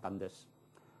 You have done this.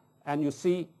 And you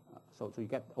see, so you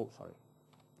get,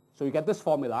 So you get this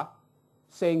formula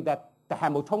saying that the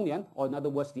Hamiltonian, or in other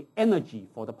words, the energy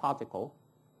for the particle,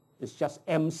 is just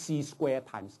mc squared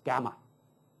times gamma,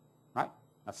 right?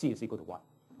 Now, c is equal to 1,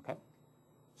 okay?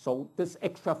 So this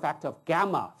extra factor of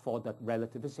gamma for the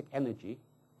relativistic energy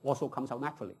also comes out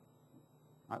naturally,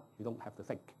 right? You don't have to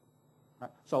think. Right.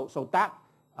 So that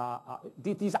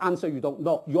these answers you don't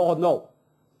know, you all know,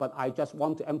 but I just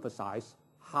want to emphasize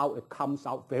how it comes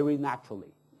out very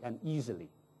naturally and easily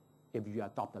if you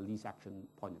adopt the least action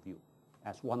point of view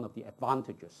as one of the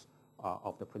advantages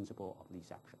of the principle of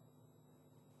least action.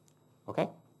 Okay,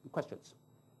 questions?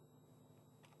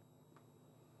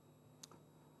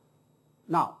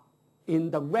 Now,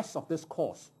 in the rest of this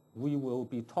course, we will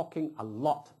be talking a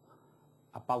lot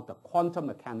about the quantum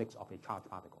mechanics of a charged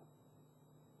particle.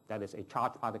 That is a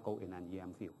charged particle in an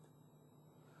EM field.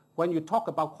 When you talk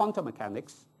about quantum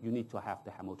mechanics, you need to have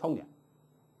the Hamiltonian.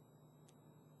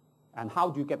 And how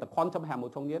do you get the quantum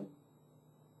Hamiltonian?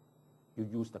 You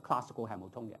use the classical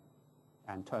Hamiltonian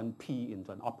and turn P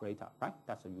into an operator, right?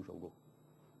 That's the usual rule.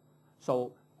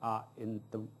 So in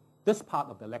this part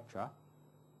of the lecture,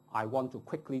 I want to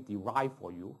quickly derive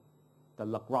for you the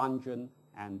Lagrangian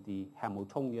and the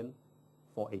Hamiltonian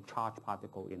for a charged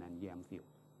particle in an EM field.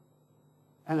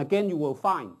 And again, you will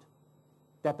find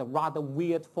that the rather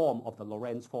weird form of the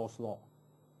Lorentz force law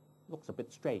looks a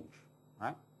bit strange,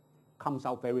 right? comes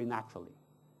out very naturally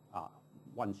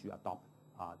once you adopt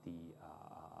the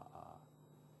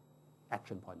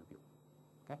action point of view.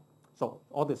 Okay? So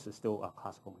all this is still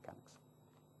classical mechanics.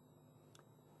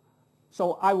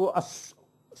 So I will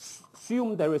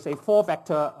assume there is a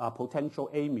 4-vector potential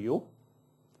A mu.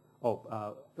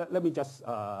 Let me just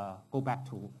go back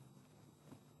to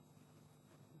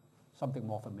something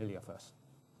more familiar first.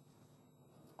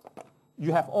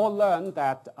 You have all learned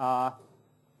that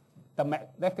the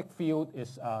magnetic field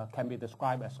can be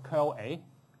described as curl A.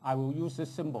 I will use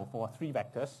this symbol for 3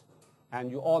 vectors.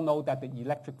 And you all know that the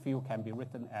electric field can be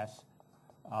written as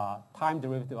time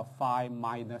derivative of phi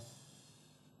minus,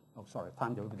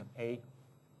 time derivative of A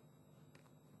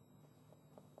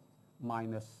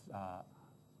minus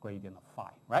gradient of phi,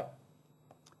 right?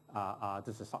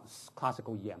 This is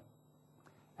classical EM.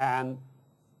 And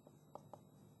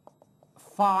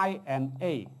phi and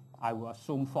A, I will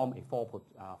assume form a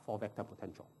 4-vector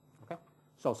potential. Okay?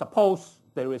 So suppose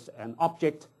there is an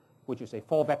object which is a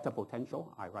 4-vector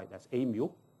potential. I write as A mu,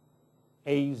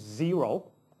 A0,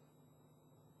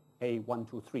 A1,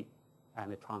 2, 3,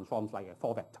 and it transforms like a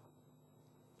 4-vector.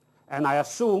 And I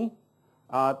assume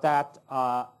that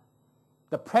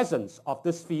the presence of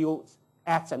this field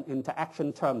adds an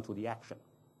interaction term to the action.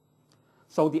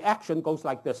 So the action goes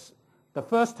like this. The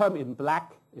first term in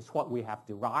black is what we have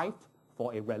derived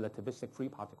for a relativistic free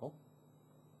particle.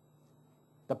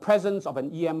 The presence of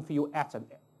an EM field adds an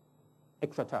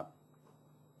extra term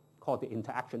called the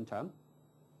interaction term,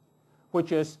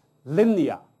 which is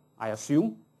linear, I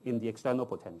assume, in the external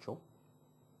potential.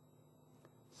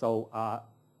 So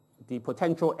the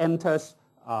potential enters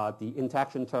the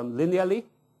interaction term linearly.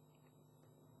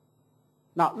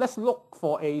 Now let's look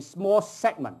for a small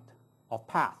segment of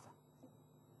path.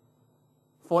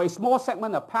 For a small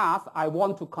segment of path, I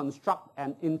want to construct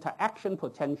an interaction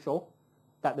potential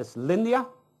that is linear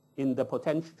in the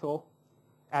potential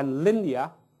and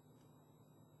linear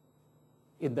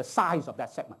in the size of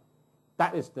that segment.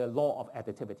 That is the law of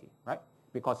additivity, right?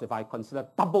 Because if I consider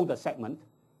double the segment,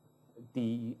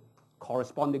 the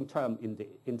corresponding term in the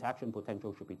interaction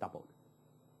potential should be doubled.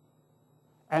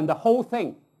 And the whole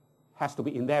thing has to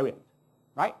be invariant,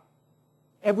 right?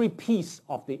 Every piece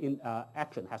of the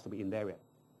action has to be invariant.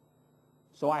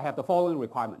 So I have the following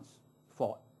requirements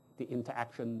for the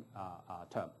interaction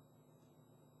term.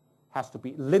 Has to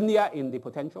be linear in the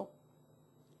potential,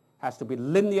 has to be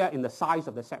linear in the size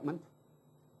of the segment,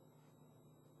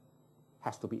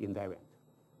 has to be invariant.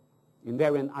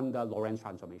 Invariant under Lorentz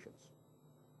transformations.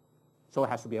 So it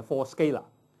has to be a 4-scalar.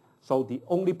 So the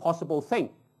only possible thing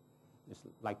is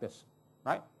like this,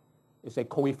 right? It's a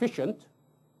coefficient,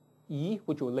 E,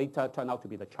 which will later turn out to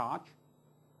be the charge,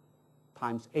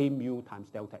 times A mu times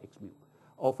delta x mu.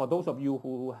 Or for those of you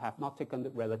who have not taken the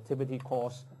relativity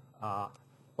course,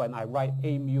 when I write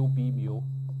A mu, B mu,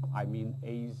 I mean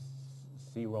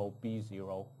A0,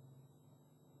 B0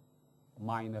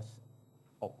 minus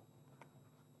O.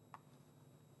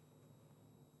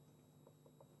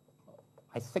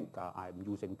 I think I'm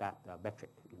using that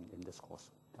metric in this course,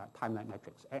 timeline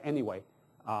metrics. Anyway,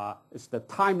 it's the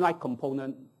time-like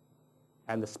component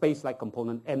and the space-like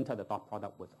component enter the dot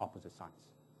product with opposite signs.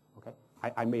 Okay,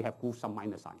 I may have grouped some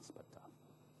minus signs, but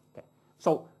okay.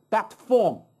 So that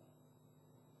form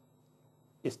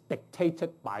is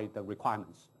dictated by the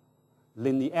requirements: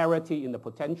 linearity in the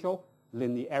potential,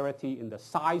 linearity in the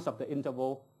size of the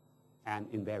interval,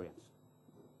 and invariance.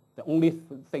 The only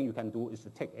thing you can do is to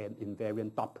take an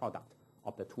invariant dot product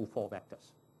of the 2 4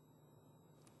 vectors.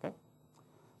 Okay,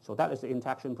 so that is the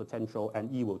interaction potential,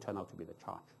 and E will turn out to be the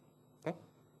charge. Okay,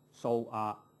 so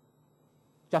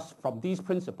just from these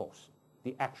principles,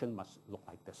 the action must look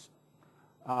like this.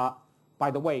 By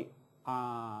the way,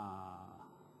 I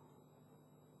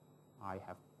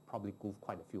have probably grouped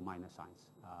quite a few minus signs,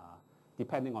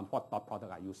 depending on what dot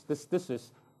product I use. This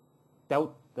is the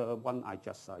one I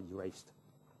just erased.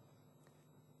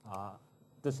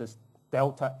 This is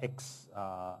delta x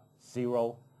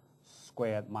 0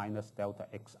 squared minus delta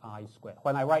xi squared.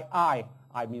 When I write I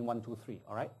mean 1, 2, 3,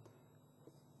 all right?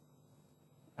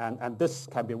 And this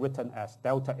can be written as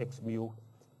delta x mu,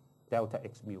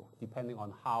 depending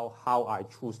on how I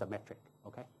choose the metric,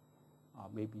 okay?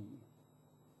 Maybe,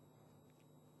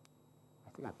 I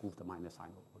think I grouped the minus sign.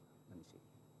 Let me see.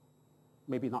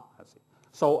 Maybe not, let's see.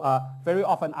 So very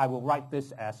often I will write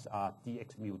this as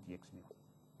dx mu.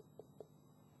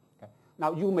 Okay.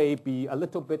 Now you may be a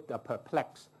little bit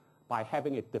perplexed by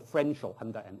having a differential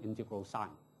under an integral sign.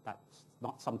 That's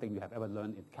not something you have ever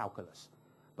learned in calculus.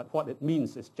 But what it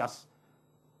means is just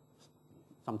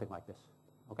something like this,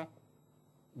 okay?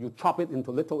 You chop it into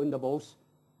little intervals,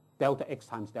 delta x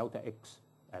times delta x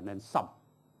and then sum.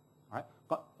 Right?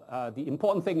 But the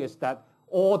important thing is that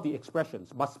all the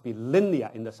expressions must be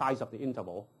linear in the size of the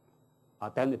interval,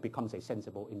 then it becomes a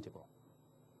sensible integral.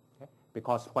 Okay?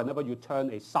 Because whenever you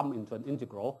turn a sum into an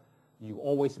integral, you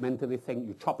always mentally think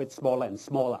you chop it smaller and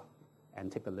smaller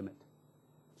and take the limit.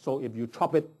 So if you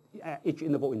chop it each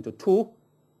interval into 2,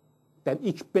 then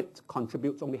each bit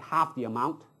contributes only half the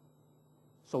amount.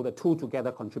 So the 2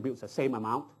 together contributes the same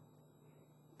amount.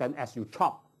 Then as you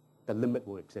chop, the limit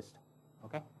will exist.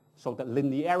 Okay? So the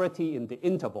linearity in the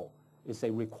interval is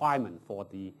a requirement for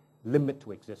the limit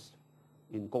to exist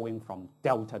in going from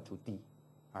delta to d.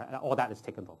 Right? All that is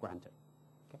taken for granted.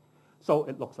 Okay? So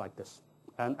it looks like this.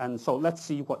 And so let's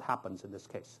see what happens in this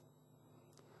case.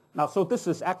 Now, so this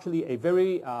is actually a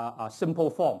very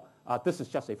simple form. This is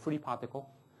just a free particle.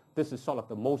 This is sort of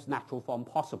the most natural form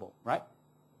possible, right?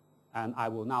 And I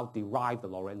will now derive the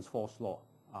Lorentz force law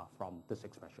from this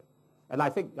expression. And I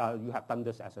think you have done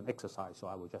this as an exercise, so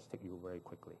I will just take you very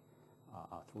quickly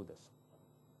through this.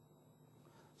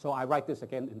 So I write this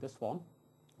again in this form,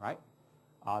 right?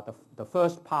 The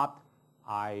first part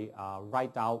I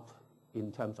write out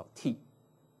in terms of t.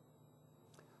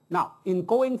 Now, in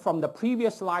going from the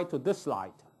previous slide to this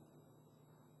slide,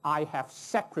 I have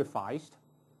sacrificed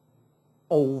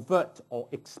overt or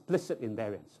explicit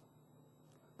invariance.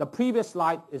 The previous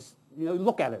slide is,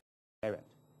 look at it, invariant,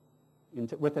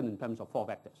 written in terms of 4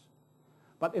 vectors.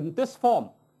 But in this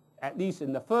form, at least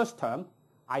in the first term,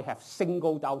 I have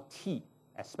singled out t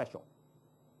as special.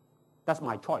 That's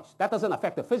my choice. That doesn't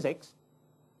affect the physics.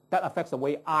 That affects the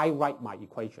way I write my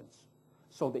equations.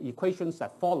 So the equations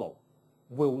that follow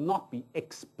will not be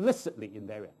explicitly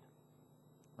invariant,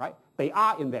 right? They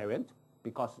are invariant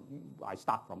because I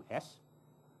start from S,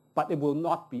 but it will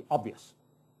not be obvious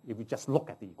if you just look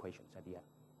at the equations at the end,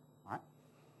 all right?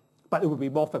 But it will be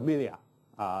more familiar,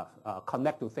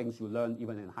 connect to things you learned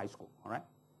even in high school, all right?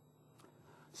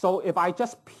 So if I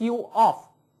just peel off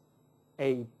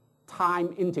a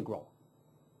time integral,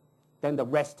 then the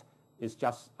rest is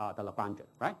just the Lagrangian,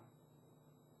 right?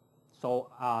 So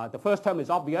the first term is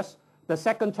obvious. The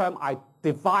second term, I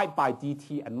divide by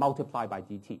dt and multiply by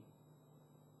dt.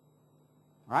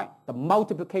 All right? The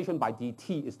multiplication by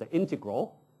dt is the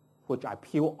integral, which I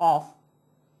peel off.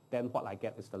 Then what I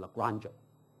get is the Lagrangian.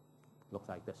 Looks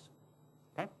like this.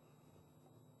 Okay?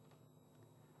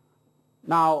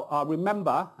 Now,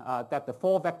 remember that the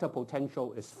 4-vector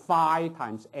potential is phi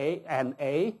times a and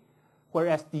a,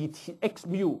 whereas dt, x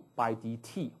mu by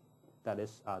dt, that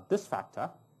is this factor,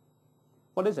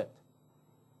 what is it?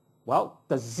 Well,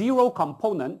 the 0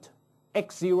 component,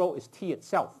 x0 is t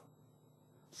itself.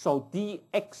 So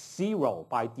dx0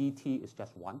 by dt is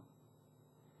just 1.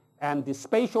 And the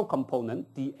spatial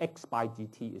component, dx by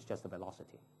dt, is just the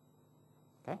velocity.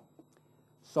 Okay?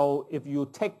 So if you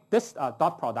take this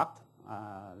dot product,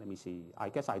 let me see, I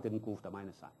guess I didn't groove the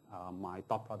minus sign. My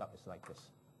dot product is like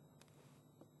this.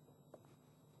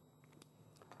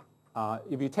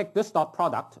 If you take this dot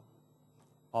product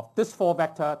of this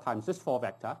 4-vector times this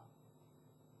 4-vector,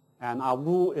 and our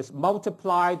rule is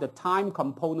multiply the time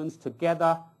components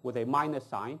together with a minus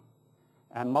sign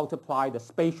and multiply the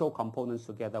spatial components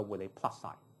together with a plus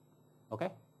sign. Okay?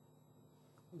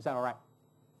 Is that all right?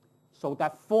 So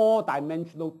that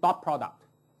 4-dimensional dot product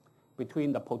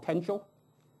between the potential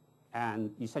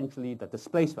and essentially the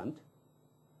displacement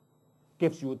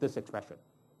gives you this expression,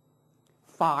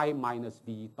 phi minus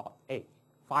v dot a.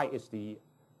 Phi is the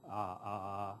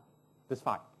this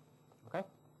phi. Okay?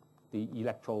 The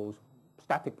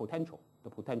electrostatic potential, the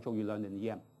potential you learned in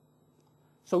EM.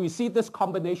 So you see this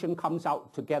combination comes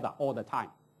out together all the time,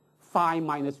 phi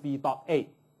minus v dot a,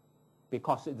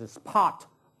 because it is part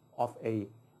of a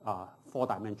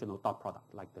 4-dimensional dot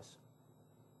product like this.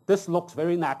 This looks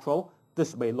very natural.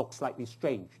 This may look slightly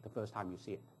strange the first time you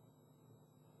see it.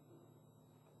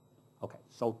 Okay,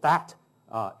 so that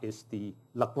is the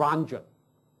Lagrangian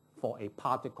for a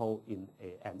particle in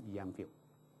an EM field.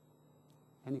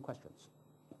 Any questions?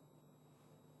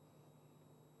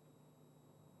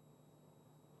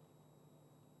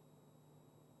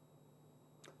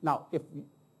 Now,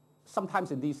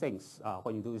 sometimes in these things,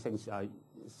 when you do these things,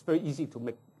 it's very easy to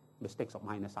make mistakes of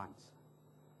minor signs.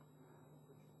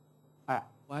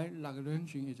 Why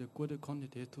Lagrangian is a good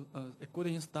quantity to a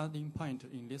good starting point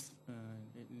in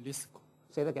this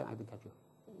Say that again. I didn't catch you.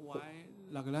 Why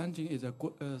Lagrangian is a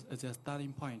good as a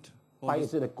starting point? Why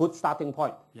is it a good starting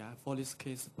point? Yeah, for this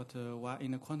case, but why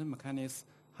in the quantum mechanics,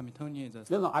 Hamiltonian is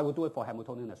No, I will do it for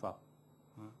Hamiltonian as well.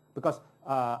 Because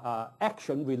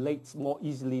action relates more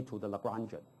easily to the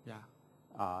Lagrangian. Yeah.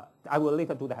 I will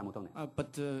later do the Hamiltonian.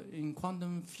 But in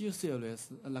quantum field theories,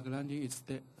 Lagrangian is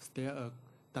still a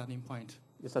starting point.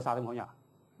 It's the starting point, yeah.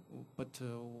 But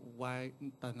why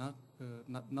not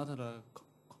the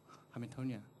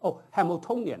Hamiltonian? Oh,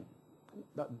 Hamiltonian.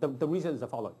 The reason is the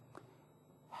following.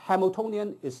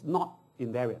 Hamiltonian is not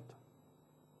invariant.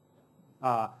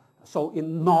 So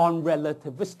in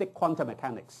non-relativistic quantum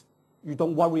mechanics, you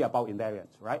don't worry about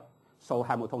invariance, right? So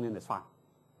Hamiltonian is fine.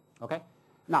 Okay?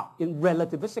 Now, in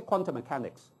relativistic quantum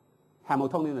mechanics,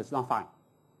 Hamiltonian is not fine.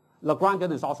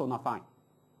 Lagrangian is also not fine.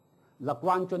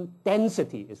 Lagrangian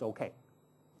density is okay.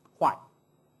 Why?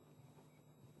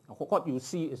 What you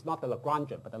see is not the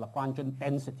Lagrangian, but the Lagrangian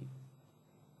density.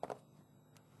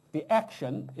 The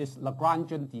action is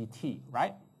Lagrangian dt,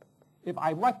 right? If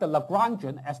I write the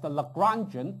Lagrangian as the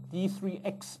Lagrangian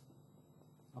d3x,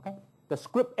 okay? The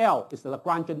script L is the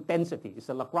Lagrangian density, it's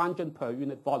the Lagrangian per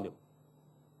unit volume.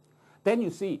 Then you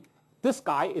see this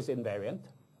guy is invariant.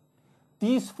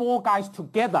 These four guys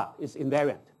together is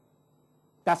invariant.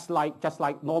 That's just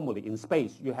like normally in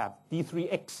space, you have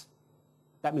d3x.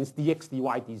 That means dx, dy,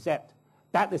 dz.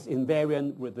 That is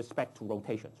invariant with respect to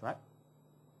rotations, right?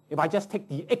 If I just take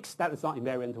dx, that is not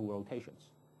invariant to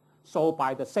rotations. So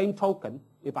by the same token,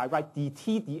 if I write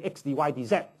dt, dx, dy,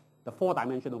 dz, the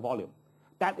four-dimensional volume,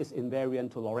 that is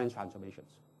invariant to Lorentz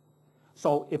transformations.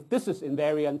 So if this is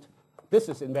invariant,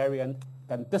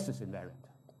 then this is invariant.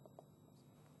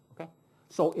 Okay?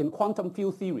 So in quantum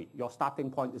field theory, your starting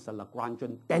point is the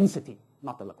Lagrangian density,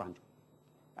 not the Lagrangian.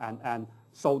 And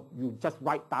so you just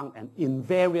write down an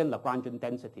invariant Lagrangian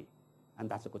density, and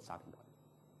that's a good starting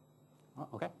point.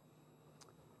 Okay?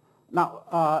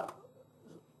 Now,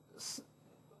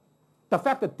 the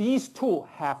fact that these two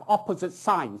have opposite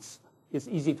signs is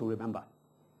easy to remember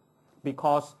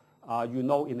because you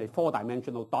know in a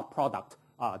four-dimensional dot product,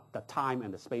 the time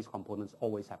and the space components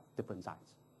always have different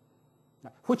signs.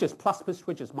 Which is plus,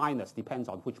 which is minus, depends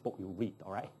on which book you read,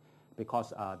 all right?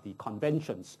 Because the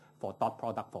conventions for dot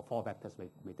product for four vectors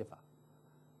may differ.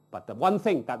 But the one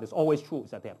thing that is always true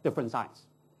is that they have different signs.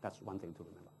 That's one thing to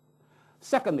remember.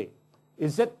 Secondly,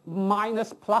 is it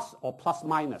minus plus or plus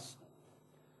minus?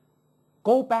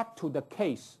 Go back to the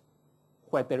case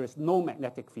where there is no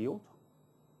magnetic field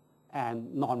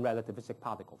and non-relativistic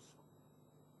particles.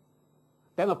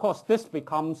 Then, of course, this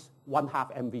becomes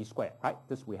 1/2 mv squared, right?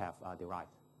 This we have derived.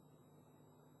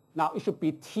 Now, it should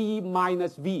be T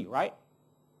minus V, right?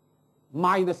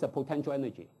 Minus the potential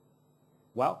energy.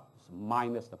 Well, it's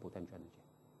minus the potential energy,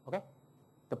 okay?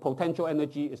 The potential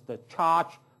energy is the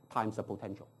charge times the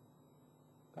potential.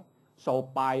 Okay? So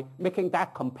by making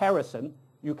that comparison,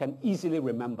 you can easily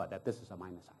remember that this is a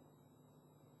minus sign.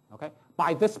 Okay?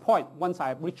 By this point, once I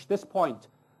have reached this point,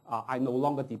 I no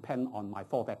longer depend on my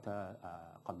four-vector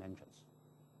conventions.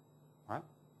 All right?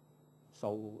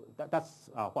 So that's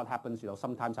what happens. You know,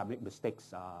 sometimes I make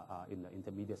mistakes in the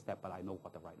intermediate step, but I know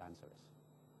what the right answer is.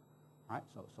 All right?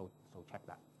 So check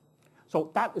that.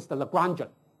 So that is the Lagrangian.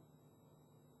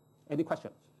 Any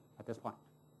questions at this point?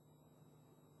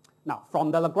 Now,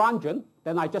 from the Lagrangian,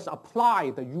 then I just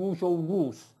apply the usual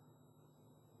rules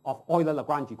of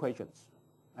Euler-Lagrange equations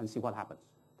and see what happens.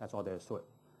 That's all there is to it.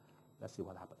 Let's see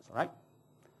what happens, all right?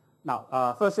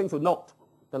 Now, first thing to note,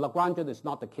 the Lagrangian is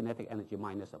not the kinetic energy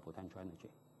minus the potential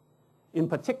energy. In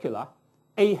particular,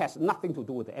 A has nothing to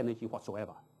do with the energy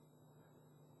whatsoever.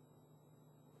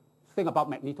 Think about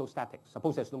magnetostatics.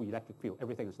 Suppose there's no electric field.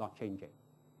 Everything is not changing.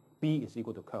 B is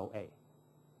equal to curl A.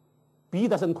 B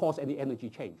doesn't cause any energy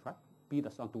change, right? B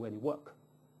does not do any work.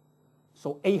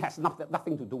 So A has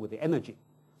nothing to do with the energy.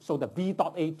 So the V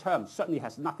dot A term certainly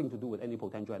has nothing to do with any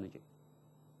potential energy,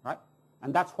 right?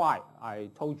 And that's why I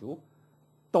told you,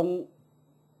 don't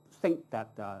think that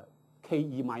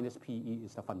KE minus PE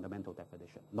is the fundamental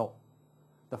definition. No.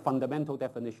 The fundamental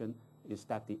definition is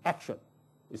that the action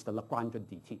is the Lagrangian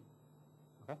dt.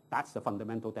 Okay? That's the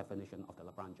fundamental definition of the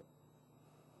Lagrangian.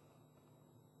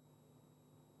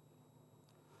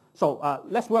 So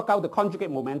let's work out the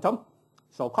conjugate momentum.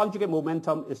 So conjugate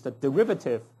momentum is the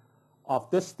derivative of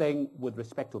this thing with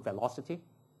respect to velocity.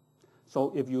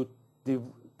 So if you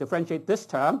differentiate this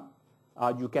term,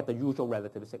 you get the usual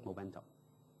relativistic momentum.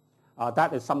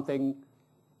 That is something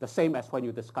the same as when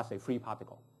you discuss a free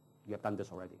particle. You have done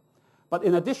this already. But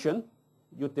in addition,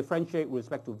 you differentiate with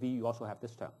respect to V, you also have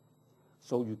this term.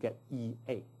 So you get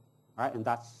EA, right? And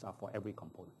that's for every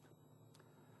component.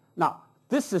 Now,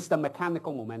 this is the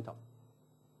mechanical momentum,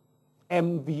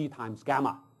 mv times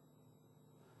gamma.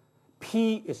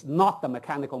 P is not the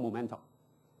mechanical momentum.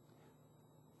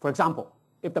 For example,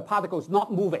 if the particle is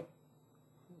not moving,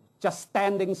 just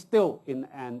standing still in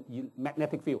a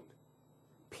magnetic field,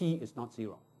 P is not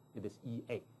 0. It is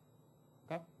EA.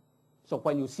 Okay? So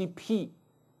when you see P,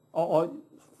 or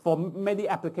for many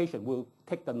applications, we'll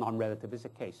take the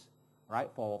non-relativistic case, right,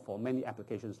 for many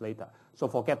applications later. So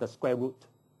forget the square root.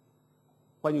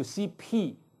 When you see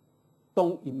P,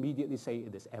 don't immediately say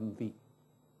it is MV.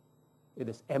 It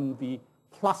is MV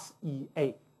plus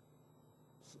EA.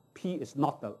 P is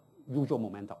not the usual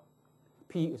momentum.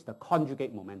 P is the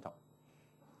conjugate momentum.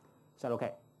 Is that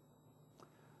okay?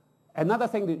 Another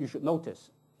thing that you should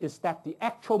notice is that the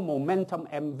actual momentum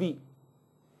MV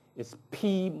is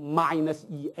P minus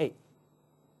EA.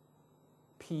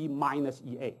 P minus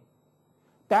EA.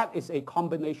 That is a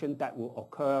combination that will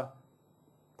occur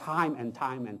time and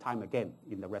time and time again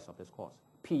in the rest of this course.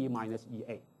 P minus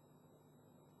EA.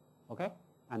 Okay?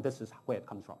 And this is where it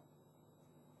comes from.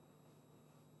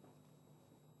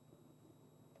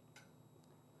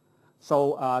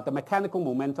 So the mechanical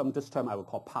momentum, this term I will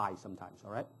call pi sometimes,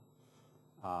 all right?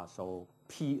 So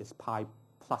P is pi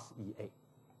plus EA.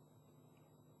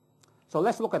 So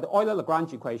let's look at the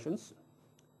Euler-Lagrange equations.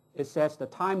 It says the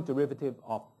time derivative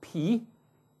of P,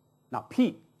 now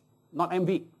P, not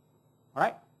MV, all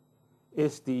right,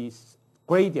 is the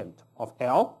gradient of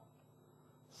L.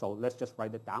 So let's just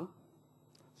write it down.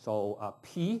 So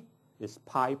P is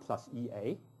pi plus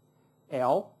EA.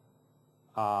 L,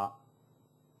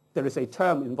 there is a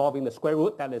term involving the square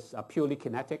root that is purely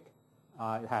kinetic.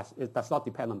 It does not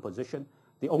depend on position.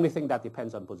 The only thing that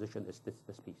depends on position is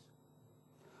this piece.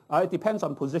 It depends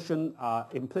on position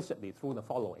implicitly through the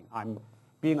following. I'm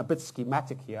being a bit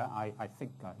schematic here. I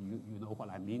think you know what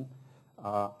I mean.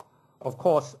 Of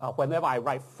course, whenever I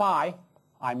write phi,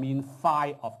 I mean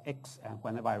phi of x, and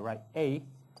whenever I write a,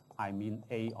 I mean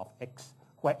a of x,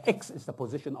 where x is the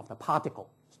position of the particle.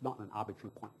 It's not an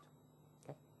arbitrary point.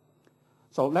 Okay?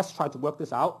 So let's try to work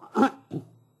this out.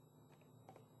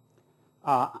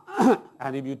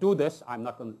 And if you do this, I'm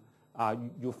not going to,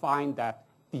 you find that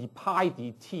d pi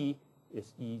dt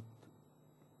is E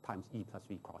times E plus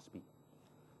V cross B.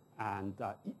 And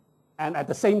at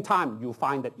the same time, you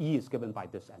find that E is given by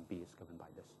this and B is given by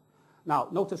this. Now,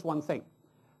 notice one thing,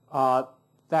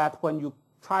 that when you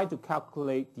try to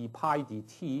calculate d pi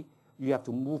dt, you have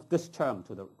to move this term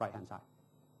to the right-hand side.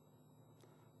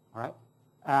 All right?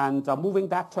 And moving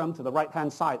that term to the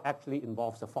right-hand side actually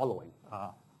involves the following.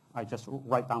 I just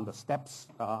write down the steps.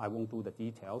 I won't do the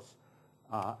details.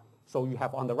 So you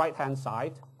have on the right-hand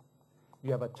side,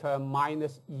 you have a term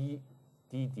minus E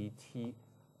d dt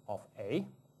of A.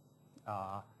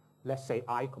 Let's say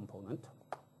I component.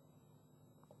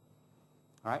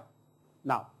 All right?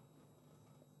 Now,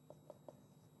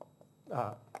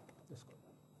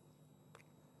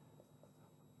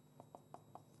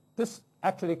 this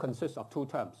actually consists of two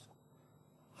terms.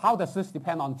 How does this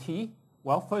depend on T?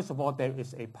 Well, first of all, there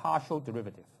is a partial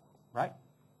derivative, right?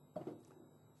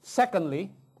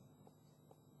 Secondly,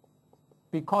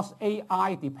 because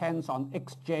AI depends on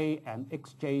xj and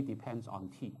xj depends on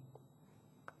T.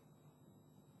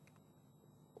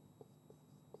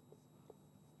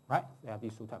 Right? There are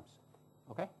these two terms.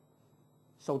 Okay?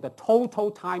 So the total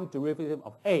time derivative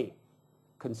of A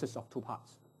consists of two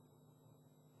parts.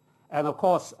 And of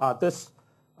course, this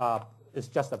is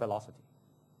just the velocity.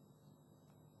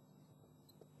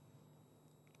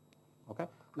 Okay?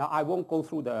 Now, I won't go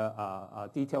through the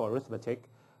detailed arithmetic.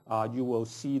 You will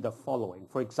see the following.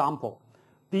 For example,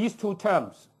 these two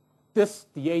terms, this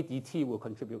dA dt will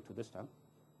contribute to this term.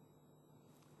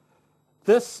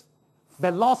 This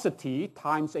velocity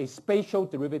times a spatial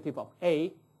derivative of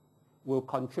A will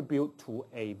contribute to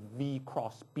a V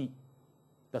cross B.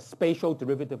 The spatial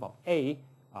derivative of A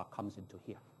comes into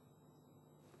here.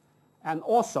 And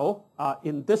also,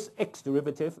 in this x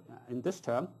derivative, in this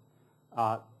term,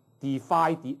 d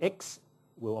phi dx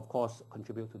will, of course,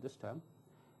 contribute to this term.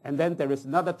 And then there is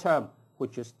another term,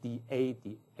 which is dA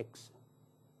dx.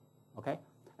 Okay?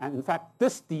 And in fact,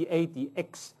 this dA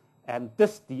dx and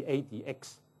this dA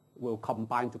dx will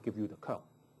combine to give you the curl.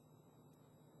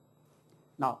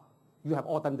 Now, you have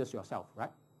all done this yourself, right?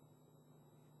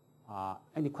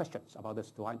 Any questions about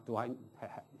this?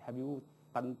 Have you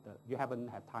done you haven't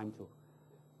had time to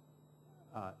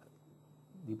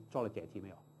你做了解題未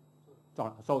有?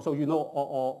 So you know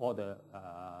all the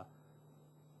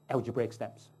algebraic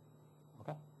steps,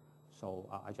 okay? So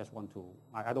I just want to,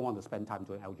 I don't want to spend time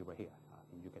doing algebra here.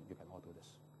 You can all do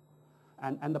this.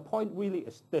 And the point really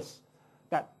is this,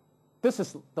 that this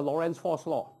is the Lorentz force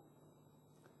law,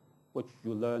 which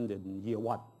you learned in year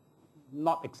 1.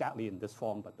 Not exactly in this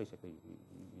form, but basically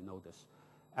you know this.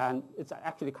 And it's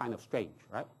actually kind of strange,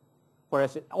 right?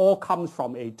 Whereas it all comes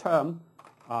from a term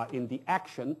in the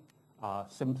action,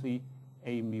 simply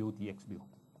A mu dx mu.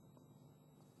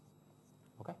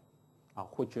 Okay?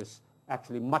 Which is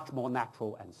actually much more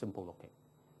natural and simple looking.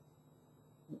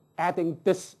 Adding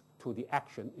this to the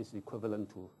action is equivalent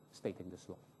to stating this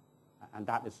law. And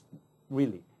that is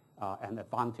really an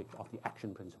advantage of the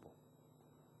action principle.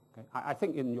 Okay? I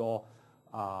think in your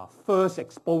first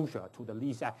exposure to the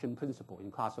least action principle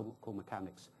in classical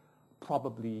mechanics,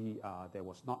 probably there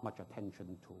was not much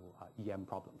attention to EM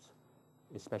problems,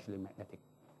 especially magnetic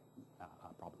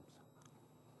problems.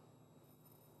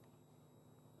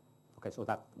 Okay, so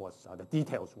that was the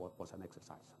details was an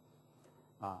exercise.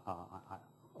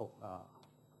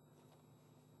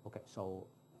 Okay, so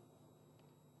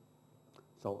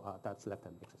that's left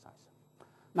an exercise.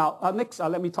 Now, next,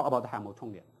 let me talk about the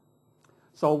Hamiltonian.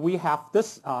 So we have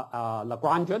this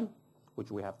Lagrangian, which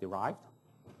we have derived.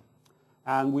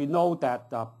 And we know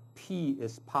that P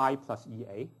is pi plus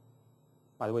EA.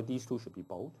 By the way, these two should be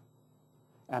bold.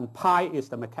 And pi is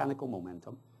the mechanical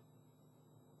momentum.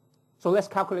 So let's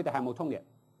calculate the Hamiltonian.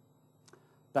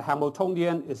 The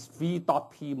Hamiltonian is V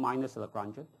dot P minus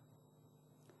Lagrangian.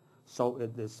 So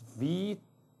it is V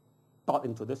dot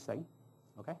into this thing,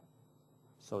 okay?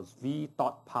 So it's V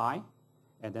dot pi,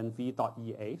 and then V dot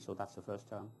EA, so that's the first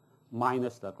term,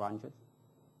 minus Lagrangian.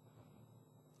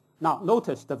 Now,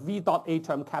 notice the V dot A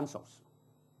term cancels,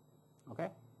 okay?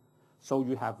 So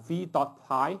you have V dot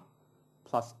pi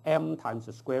plus M times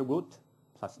the square root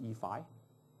plus E phi.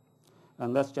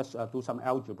 And let's just do some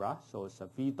algebra. So it's a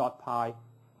V dot pi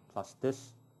plus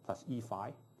this plus E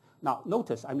phi. Now,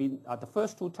 notice, I mean, the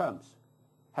first two terms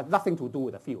have nothing to do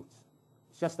with the fields.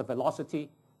 It's just the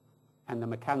velocity and the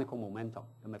mechanical momentum.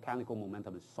 The mechanical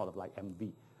momentum is sort of like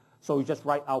mv. So you just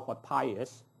write out what pi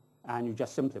is, and you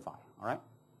just simplify, all right?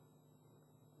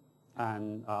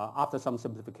 And after some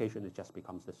simplification, it just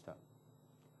becomes this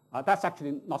term. That's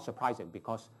actually not surprising,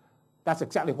 because that's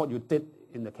exactly what you did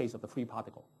in the case of the free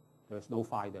particle. There's no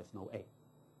phi, there's no a,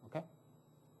 okay?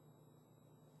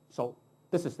 So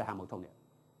this is the Hamiltonian.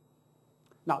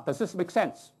 Now, does this make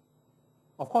sense?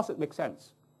 Of course it makes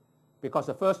sense, because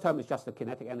the first term is just the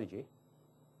kinetic energy.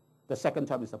 The second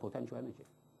term is the potential energy,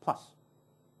 plus.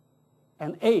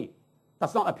 And A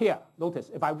does not appear.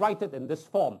 Notice, if I write it in this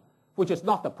form, which is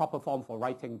not the proper form for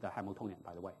writing the Hamiltonian,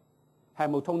 by the way.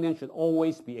 Hamiltonian should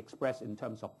always be expressed in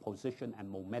terms of position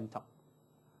and momentum,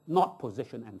 not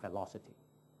position and velocity,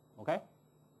 okay?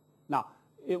 Now,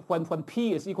 when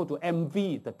P is equal to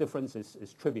mv, the difference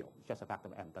is trivial. It's just a factor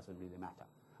of m, doesn't really matter.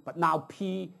 But now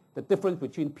P, the difference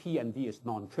between P and V is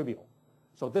non-trivial.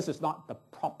 So this is not the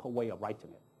proper way of writing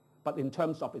it. But in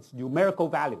terms of its numerical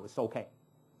value, it's okay.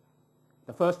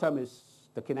 The first term is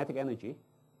the kinetic energy.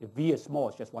 If V is small,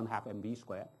 it's just 1/2 mv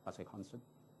squared, that's a constant.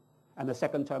 And the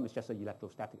second term is just the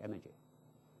electrostatic energy.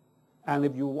 And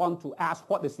if you want to ask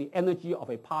what is the energy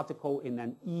of a particle in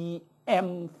an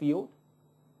EM field,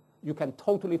 you can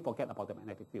totally forget about the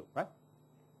magnetic field, right?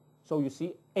 So you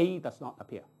see, A does not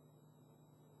appear,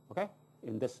 okay,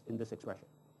 in this expression.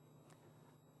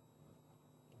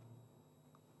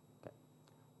 Okay.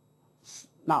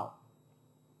 Now,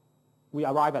 we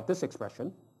arrive at this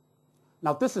expression.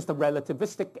 Now, this is the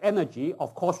relativistic energy.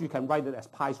 Of course, you can write it as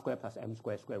pi squared plus m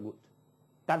squared square root.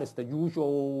 That is the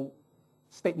usual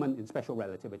statement in special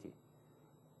relativity,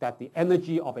 that the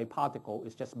energy of a particle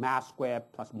is just mass squared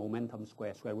plus momentum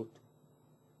squared square root.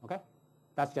 Okay?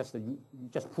 That's just you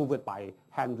just prove it by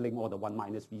handling all the 1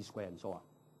 minus v squared and so on.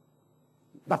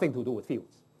 Nothing to do with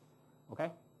fields.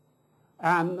 Okay?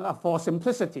 And for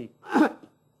simplicity,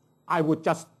 I would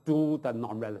just do the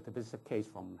non-relativistic case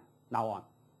from now on.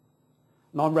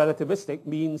 Non-relativistic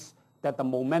means that the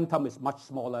momentum is much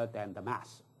smaller than the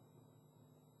mass.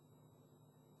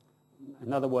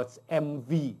 In other words,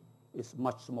 mv is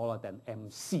much smaller than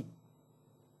mc.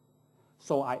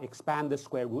 So I expand the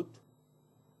square root.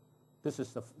 This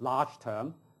is the large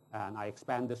term, and I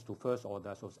expand this to first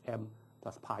order, so it's m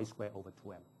plus pi squared over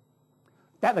 2m.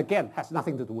 That, again, has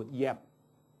nothing to do with EM.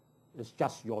 It's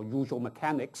just your usual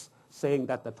mechanics saying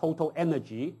that the total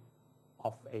energy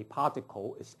of a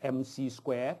particle is mc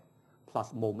squared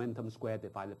plus momentum squared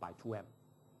divided by 2m.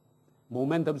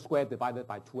 Momentum squared divided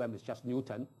by 2m is just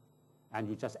Newton, and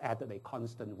you just added a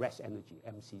constant rest energy,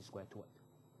 mc squared, to it.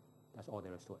 That's all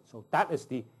there is to it. So that is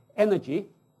the energy.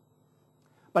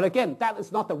 But again, that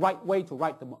is not the right way to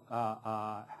write the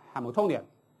Hamiltonian.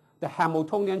 The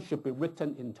Hamiltonian should be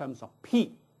written in terms of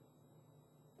P,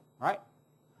 right?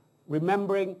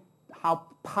 Remembering how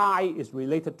pi is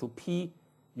related to P,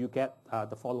 you get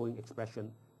the following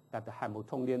expression, that the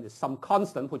Hamiltonian is some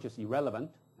constant, which is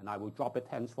irrelevant, and I will drop it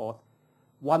henceforth,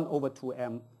 1 over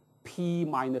 2m P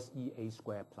minus EA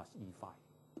squared plus E phi.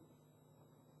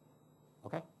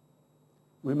 Okay?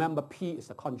 Remember, P is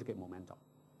the conjugate momentum.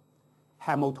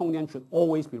 Hamiltonian should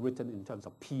always be written in terms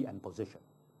of P and position.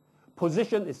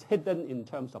 position is hidden in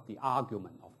terms of the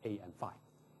argument of A and phi.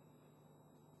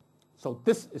 So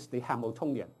this is the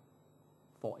Hamiltonian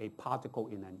for a particle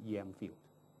in an EM field.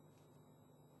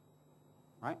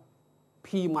 Right?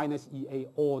 P minus EA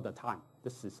all the time.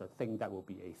 This is a thing that will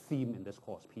be a theme in this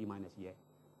course, P minus EA.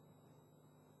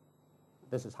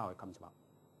 This is how it comes about.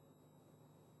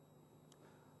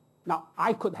 Now,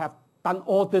 I could have done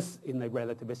all this in a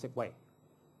relativistic way.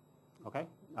 Okay?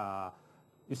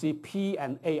 You see, P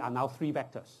and A are now 3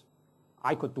 vectors.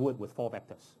 I could do it with 4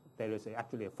 vectors. There is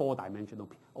actually a 4-dimensional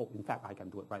P. Oh, in fact, I can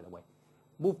do it right away.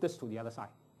 Move this to the other side.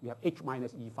 You have H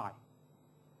minus E phi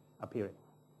appearing.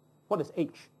 What is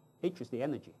H? H is the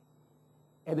energy.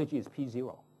 Energy is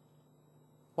P0.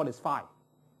 What is phi?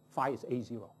 Phi is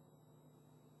A0.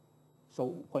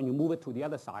 So when you move it to the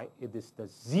other side, it is the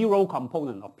 0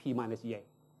 component of P minus EA.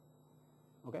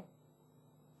 Okay?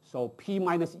 So P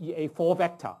minus EA 4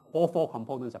 vector, all 4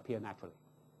 components appear naturally.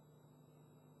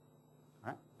 All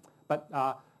right?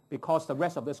 But because the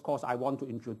rest of this course, I want to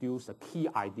introduce the key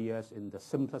ideas in the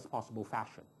simplest possible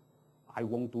fashion. I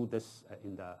won't do this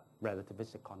in the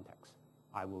relativistic context.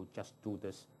 I will just do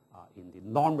this in the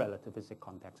non-relativistic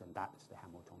context, and that is the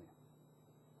Hamiltonian.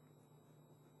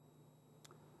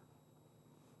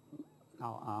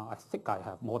 Now, I think I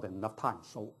have more than enough time,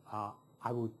 so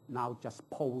I will now just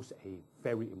pose a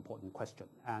very important question.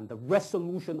 And the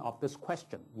resolution of this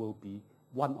question will be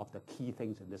one of the key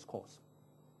things in this course.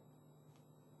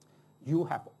 You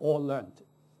have all learned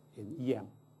in EM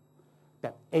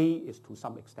that A is to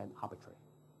some extent arbitrary.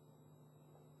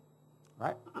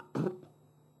 Right?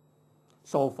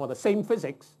 So for the same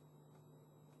physics,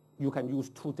 you can use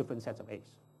 2 different sets of A's.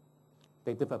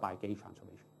 They differ by gauge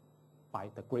transformation, by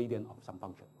the gradient of some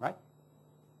function, right?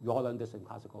 You all learned this in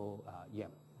classical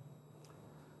EM.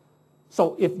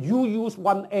 So if you use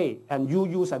one A and you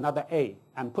use another A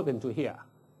and put into here,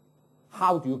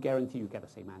 how do you guarantee you get the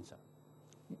same answer?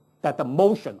 That the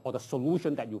motion or the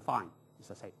solution that you find is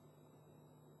the same.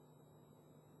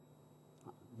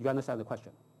 You understand the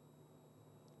question?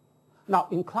 Now,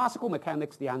 in classical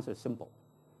mechanics, the answer is simple.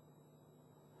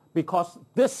 Because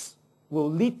this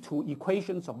will lead to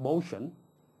equations of motion,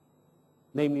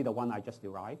 namely the one I just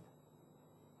derived,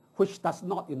 which does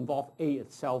not involve A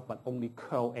itself, but only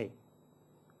curl A.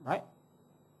 Right?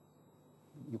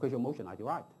 Equation of motion I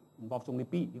derived involves only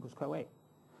B equals curl A.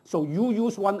 So you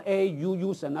use one A, you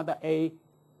use another A.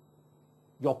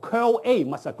 Your curl A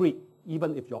must agree,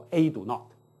 even if your A do not.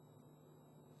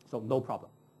 So no problem.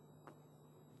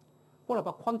 What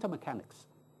about quantum mechanics?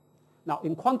 Now,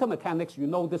 in quantum mechanics, you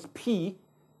know this P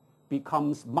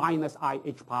becomes minus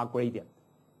IH power gradient.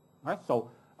 Right? So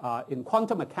in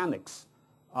quantum mechanics,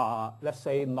 let's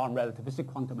say non-relativistic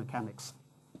quantum mechanics,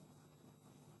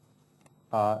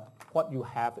 what you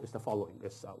have is the following.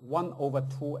 It's 1 over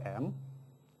 2m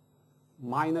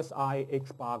minus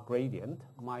IH bar gradient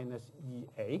minus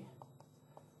EA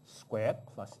squared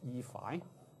plus E phi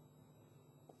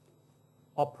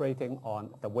operating on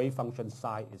the wave function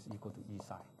psi is equal to E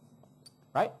psi.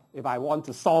 Right? If I want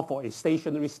to solve for a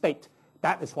stationary state,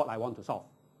 that is what I want to solve.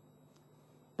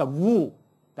 The rule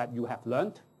that you have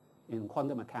learned in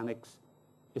quantum mechanics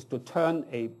is to turn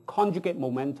a conjugate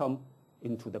momentum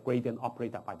into the gradient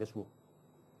operator by this rule.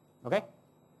 Okay?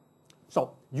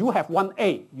 So you have one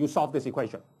A, you solve this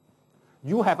equation.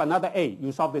 You have another A,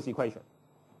 you solve this equation.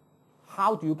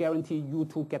 How do you guarantee you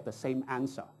two get the same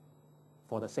answer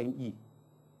for the same E?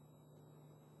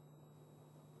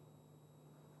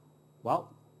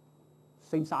 Well,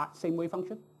 same wave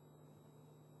function.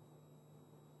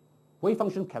 Wave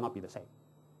function cannot be the same.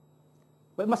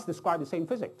 But it must describe the same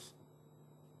physics.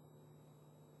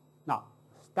 Now,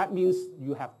 that means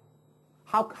you have,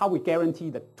 how we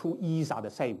guarantee the two E's are the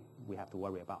same, we have to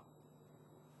worry about.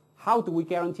 How do we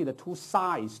guarantee the two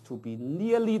psi's to be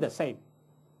nearly the same?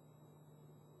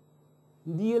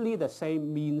 Nearly the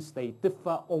same means they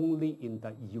differ only in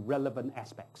the irrelevant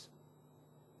aspects.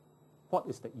 What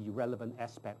is the irrelevant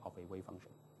aspect of a wave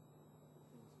function?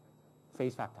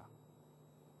 Phase factor.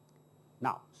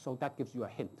 Now, so that gives you a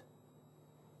hint.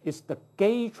 Is the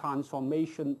gauge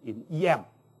transformation in EM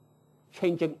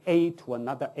changing A to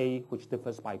another A, which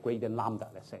differs by gradient lambda,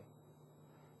 let's say,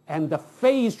 and the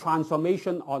phase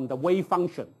transformation on the wave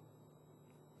function,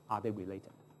 are they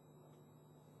related?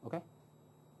 Okay?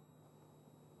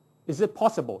 Is it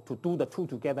possible to do the two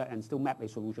together and still map a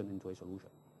solution into a solution?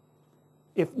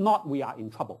 If not, we are in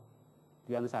trouble.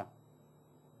 Do you understand?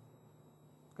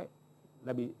 Okay,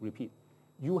 let me repeat.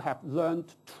 You have learned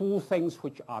two things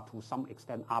which are to some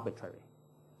extent arbitrary.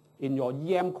 In your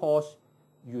EM course,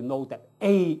 you know that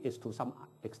A is to some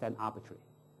extent arbitrary.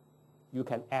 You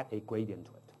can add a gradient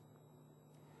to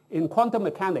it. In quantum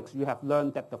mechanics, you have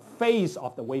learned that the phase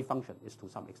of the wave function is to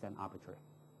some extent arbitrary.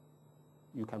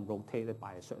 You can rotate it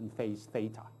by a certain phase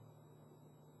theta.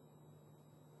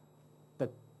 The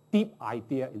deep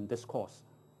idea in this course,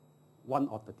 one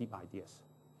of the deep ideas,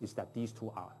 is that these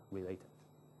two are related.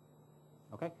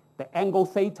 Okay? The angle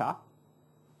theta,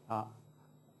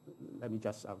 let me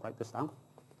just write this down.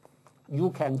 You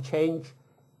can change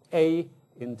A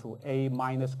into A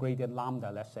minus gradient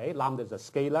lambda, let's say. Lambda is a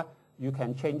scalar. You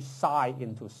can change psi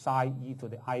into psi e to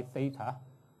the I theta.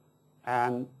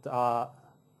 And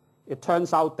it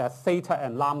turns out that theta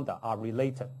and lambda are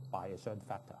related by a certain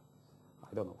factor.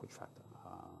 I don't know which factor.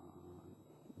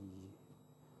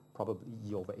 Probably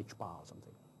E over H bar or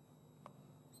something.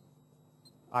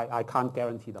 I can't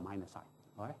guarantee the minus sign.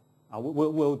 All right?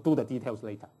 We'll do the details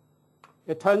later.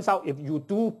 It turns out if you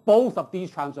do both of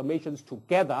these transformations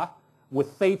together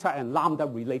with theta and lambda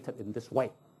related in this way,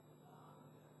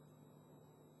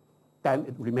 then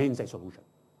it remains a solution.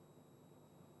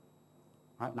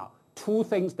 All right? Now, two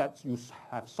things that you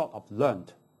have sort of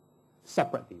learned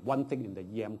separately, one thing in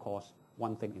the EM course,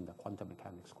 one thing in the quantum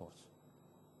mechanics course.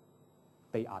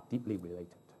 They are deeply related.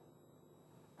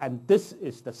 And this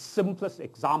is the simplest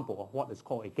example of what is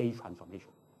called a gauge transformation.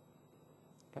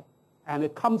 Okay? And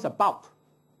it comes about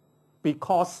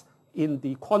because in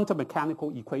the quantum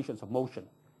mechanical equations of motion,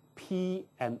 P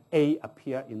and A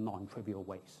appear in non-trivial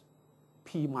ways.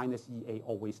 P minus EA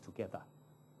always together.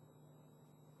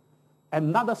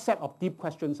 Another set of deep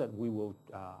questions that we will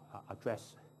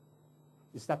address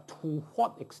is that to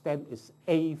what extent is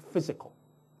A physical?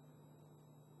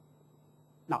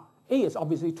 Now, A is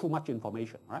obviously too much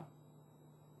information, right?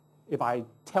 If I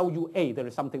tell you A, there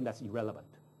is something that's irrelevant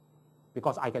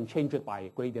because I can change it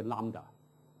by gradient lambda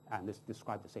and this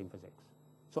describe the same physics.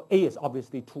 So A is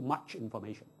obviously too much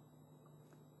information.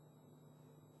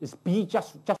 Is B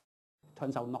just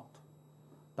turns out not.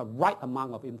 The right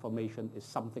amount of information is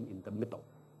something in the middle,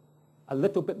 a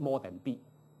little bit more than B,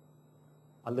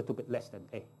 a little bit less than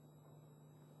A,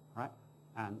 right?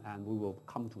 And we will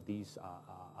come to these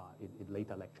in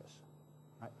later lectures,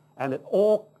 right? And it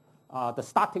all, the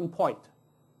starting point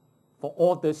for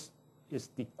all this is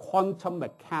the quantum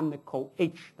mechanical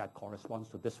H that corresponds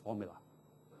to this formula.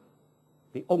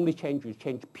 The only change is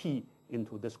change P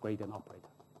into this gradient operator.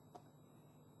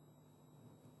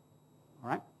 All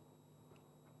right?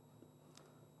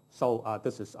 So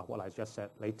this is what I just said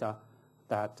later,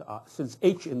 that since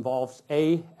H involves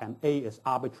A and A is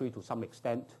arbitrary to some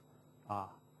extent,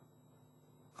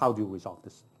 how do you resolve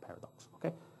this paradox?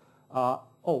 Okay. Oh,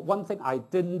 one thing I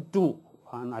didn't do,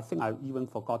 and I think I even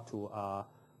forgot to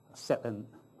set an.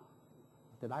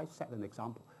 Did I set an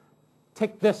example?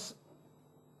 Take this.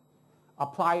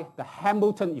 Apply the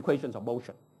Hamilton equations of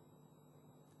motion,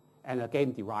 and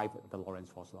again derive the Lorentz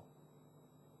force law.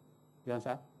 You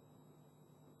understand?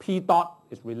 P dot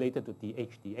is related to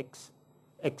dH dx.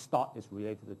 X dot is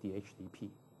related to dH dP.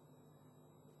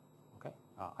 Okay?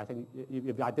 I think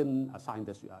if I didn't assign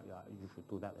this, you should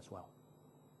do that as well.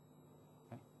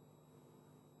 Okay?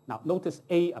 Now, notice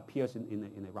A appears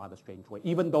in a rather strange way.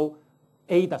 Even though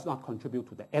A does not contribute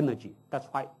to the energy, that's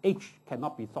why H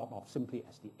cannot be thought of simply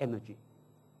as the energy.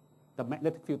 The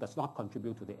magnetic field does not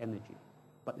contribute to the energy,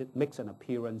 but it makes an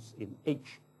appearance in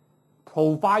H,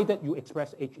 provided you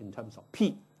express H in terms of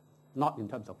P, not in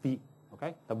terms of V.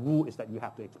 Okay? The rule is that you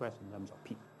have to express in terms of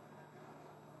P.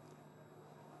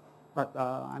 But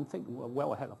I'm thinking we're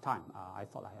well ahead of time. I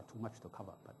thought I had too much to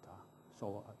cover, but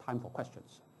so time for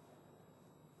questions.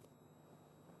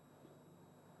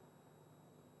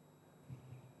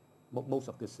 Most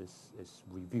of this is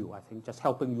review, I think, just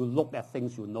helping you look at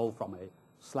things you know from a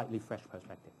slightly fresh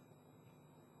perspective.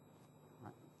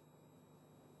 Right.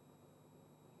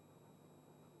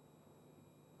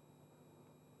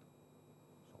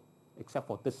 So, except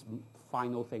for this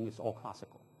final thing, is all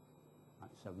classical. Right?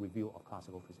 It's a review of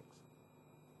classical physics.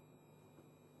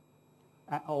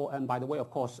 And by the way, of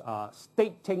course,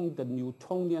 stating the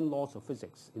Newtonian laws of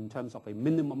physics in terms of a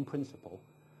minimum principle,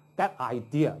 that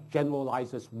idea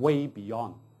generalizes way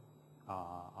beyond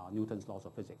Newton's laws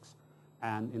of physics.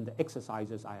 And in the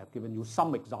exercises, I have given you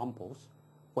some examples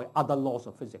where other laws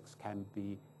of physics can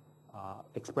be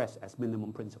expressed as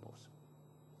minimum principles.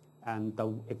 And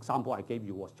the example I gave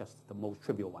you was just the most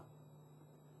trivial one.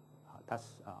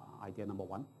 That's idea number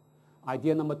one.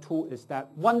 Idea number two is that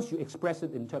once you express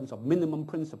it in terms of minimum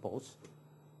principles,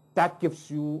 that gives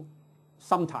you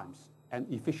sometimes an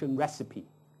efficient recipe,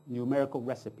 numerical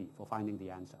recipe for finding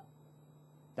the answer.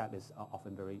 That is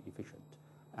often very efficient.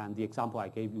 And the example I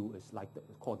gave you is like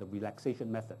called the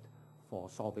relaxation method for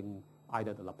solving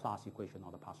either the Laplace equation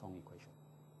or the Poisson equation.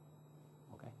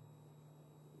 Okay.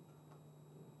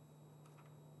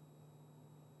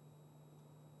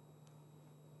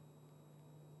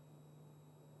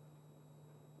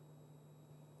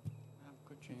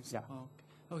 actions. Yeah.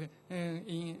 Okay.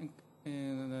 And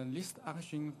in the list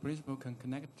action principle can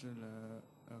connect the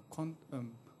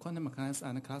quantum mechanics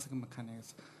and classical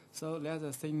mechanics. So there's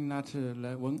a thing that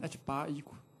when h bar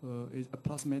is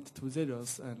approximate to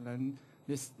zeros, and then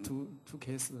these two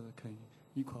cases can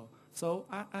equal. So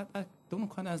I don't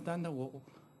quite understand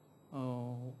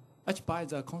h bar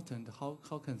is a constant.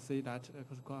 How can say that?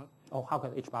 Oh, how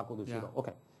can h bar go to Yeah. 0?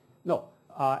 Okay. No,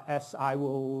 as I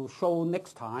will show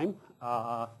next time,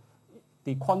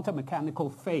 the quantum mechanical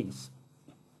phase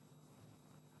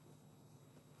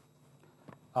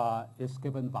is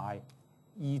given by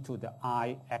e to the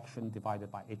I action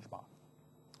divided by h bar.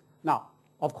 Now,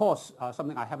 of course,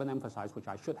 something I haven't emphasized, which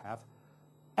I should have,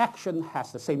 action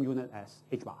has the same unit as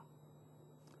h bar.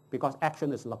 Because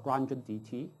action is Lagrangian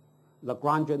dt,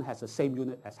 Lagrangian has the same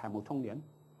unit as Hamiltonian,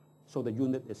 so the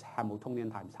unit is Hamiltonian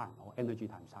times time, or energy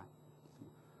times time.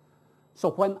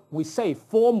 So when we say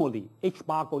formally h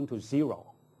bar going to 0,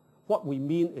 what we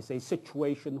mean is a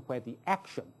situation where the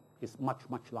action is much,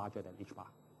 much larger than h bar.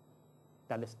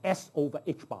 That is, s over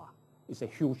h bar is a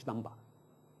huge number,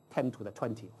 10 to the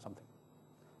 20 or something.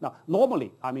 Now,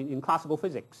 normally, I mean, in classical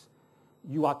physics,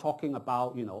 you are talking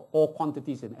about, all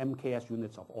quantities in MKS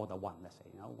units of order 1, let's say,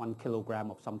 1 kilogram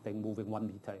of something moving 1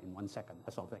 meter in 1 second,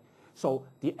 that sort of thing. So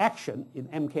the action in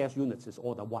MKS units is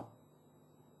order 1.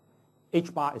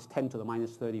 H bar is 10 to the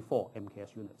minus 34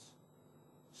 MKS units.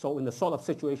 So in the sort of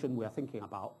situation we are thinking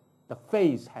about, the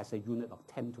phase has a unit of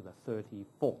 10 to the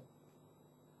 34.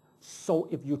 So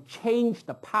if you change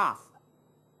the path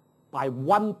by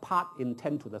 1 part in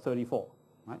 10 to the 34,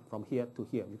 right, from here to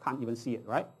here, you can't even see it,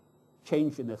 right?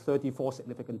 Change in the 34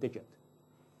 significant digit.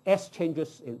 S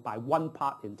changes by 1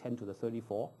 part in 10 to the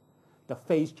 34. The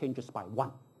phase changes by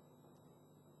 1.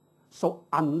 So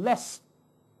unless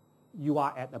you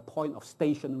are at a point of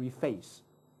stationary phase,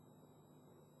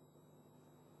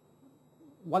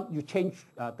 once you change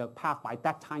the path by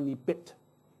that tiny bit,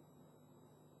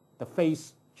 the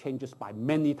phase changes by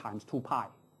many times 2 pi.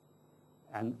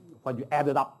 And when you add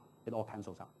it up, it all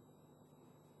cancels out.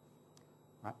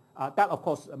 Right? That, of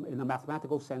course, in a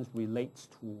mathematical sense, relates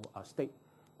to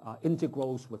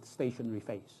integrals with stationary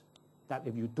phase. That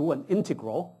if you do an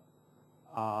integral,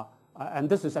 and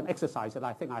this is an exercise that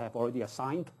I think I have already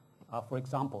assigned. For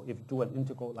example, if you do an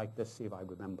integral like this, see if I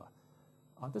remember.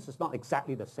 This is not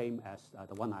exactly the same as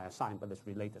the one I assigned, but it's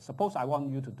related. Suppose I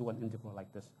want you to do an integral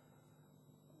like this.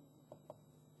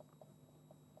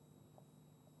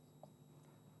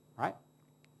 Right?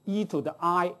 E to the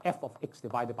I f of x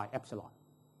divided by epsilon.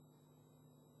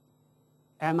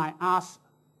 And I ask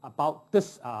about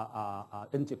this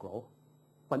integral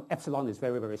when epsilon is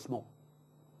very, very small.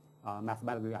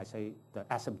 Mathematically, I say the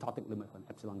asymptotic limit when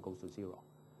epsilon goes to 0.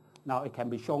 Now, it can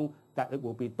be shown that it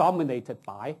will be dominated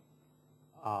by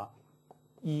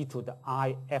e to the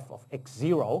I f of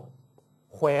x0,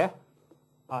 where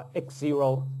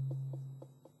x0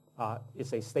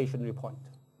 is a stationary point.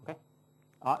 Okay?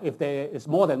 If there is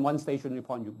more than one stationary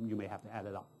point, you may have to add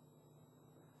it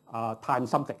up. Times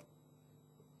something.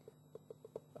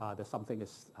 The something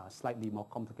is slightly more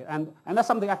complicated. And that's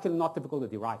something actually not difficult to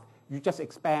derive. You just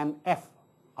expand f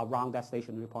around that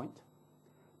stationary point.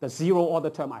 The 0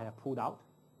 order term I have pulled out.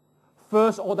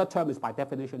 First order term is by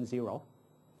definition 0.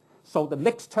 So the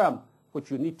next term,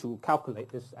 which you need to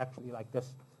calculate, is actually like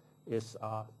this, is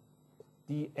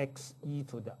dx e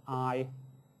to the I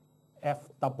f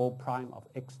double prime of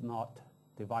x naught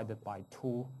divided by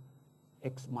 2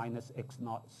 x minus x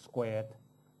naught squared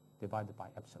divided by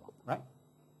epsilon, right?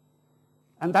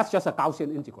 And that's just a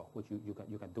Gaussian integral, which you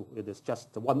can do. It is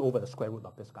just 1 over the square root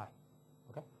of this guy,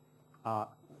 okay?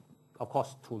 Of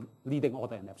course, to leading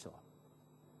order and epsilon.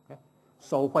 Okay?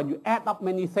 So when you add up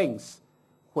many things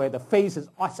where the phase is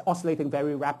oscillating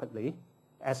very rapidly,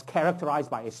 as characterized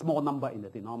by a small number in the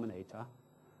denominator,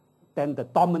 then the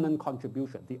dominant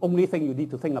contribution, the only thing you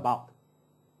need to think about,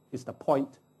 is the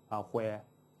point where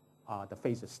the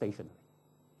phase is stationary.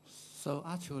 So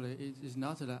actually, it is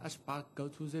not the h bar go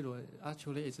to 0.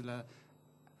 Actually, it's the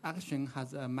action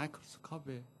has a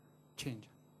microscopic change.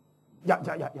 Yeah.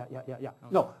 Okay.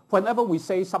 No, whenever we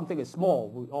say something is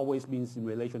small, it always means in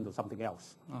relation to something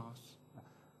else.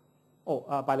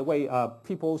 Oh, by the way,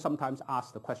 people sometimes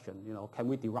ask the question, can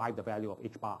we derive the value of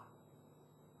h bar?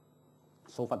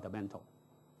 So fundamental.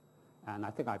 And I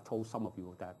think I've told some of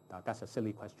you that that's a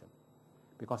silly question.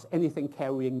 Because anything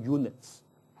carrying units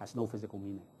has no physical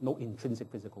meaning, no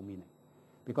intrinsic physical meaning.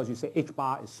 Because you say h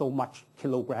bar is so much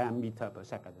kilogram meter per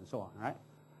second and so on, right?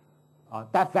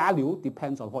 That value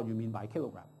depends on what you mean by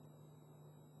kilogram.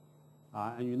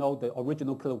 And the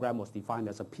original kilogram was defined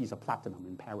as a piece of platinum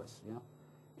in Paris.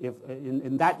 if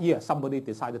in that year somebody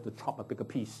decided to chop a bigger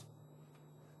piece,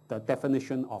 the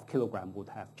definition of kilogram would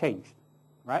have changed,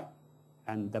 right?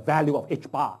 And the value of H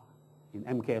bar in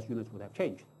MKS units would have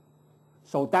changed.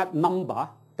 So that number,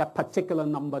 that particular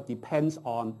number, depends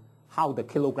on how the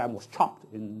kilogram was chopped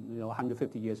in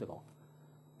 150 years ago.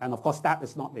 And of course, that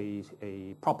is not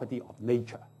a property of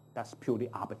nature. That's purely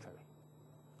arbitrary,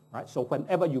 right? So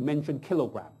whenever you mention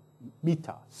kilogram,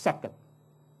 meter, second,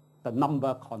 the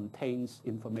number contains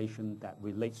information that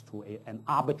relates to an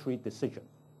arbitrary decision,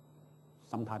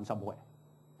 sometime, somewhere.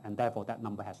 And therefore, that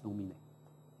number has no meaning,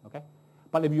 okay?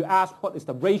 But if you ask what is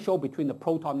the ratio between the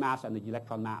proton mass and the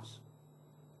electron mass,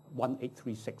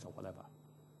 1836 or whatever.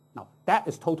 Now, that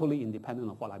is totally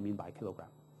independent of what I mean by kilogram.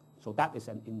 So that is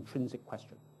an intrinsic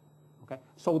question, okay?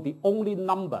 So the only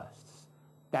numbers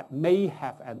that may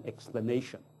have an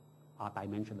explanation are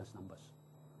dimensionless numbers.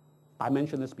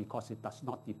 Dimensionless because it does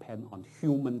not depend on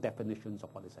human definitions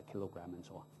of what is a kilogram and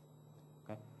so on,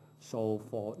 okay? So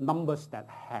for numbers that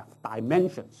have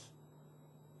dimensions,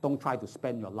 don't try to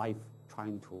spend your life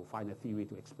trying to find a theory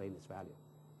to explain its value.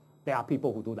 There are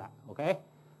people who do that, okay?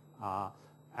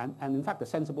 And in fact, the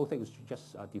sensible thing is to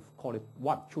just call it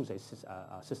 1. Choose a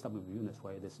system of units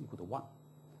where it is equal to 1,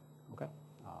 okay?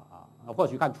 Of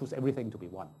course, you can't choose everything to be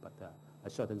 1, but a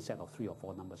certain set of 3 or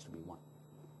 4 numbers to be 1.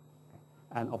 Okay?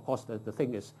 And of course, the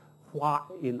thing is, why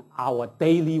in our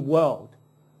daily world,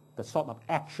 the sort of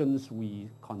actions we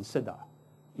consider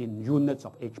in units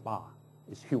of H bar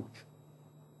is huge,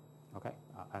 okay?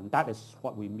 And that is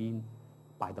what we mean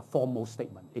by the foremost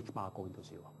statement, H bar going to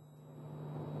 0.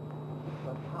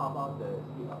 But how about the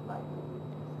speed of light?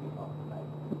 Speed of light.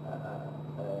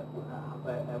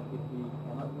 If we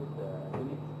cannot use the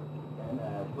units, then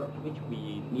which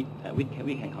we need,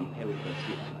 we can compare with the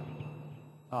speed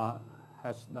of light.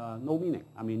 Has no meaning.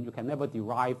 I mean, you can never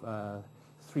derive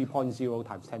 3.0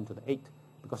 times 10 to the 8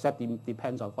 because that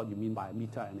depends on what you mean by a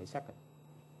meter and a second.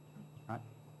 Right?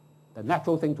 The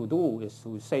natural thing to do is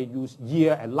to say use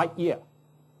year and light year,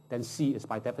 then C is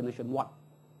by definition 1.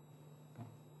 Okay?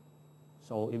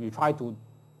 So if you try to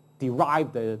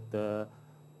derive the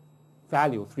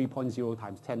value 3.0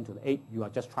 times 10 to the 8, you are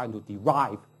just trying to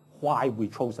derive why we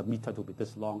chose a meter to be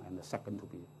this long and the second to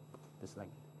be this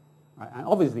length. Right? And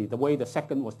obviously, the way the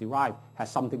second was derived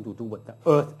has something to do with the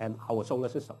Earth and our solar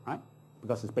system, right?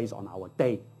 Because it's based on our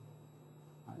day.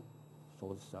 Right?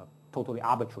 So it's totally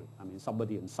arbitrary. I mean,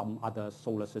 somebody in some other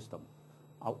solar system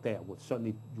out there would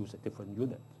certainly use a different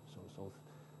unit.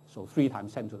 So 3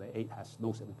 times 10 to the 8 has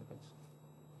no significance.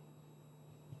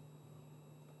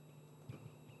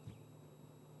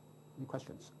 Any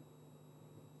questions?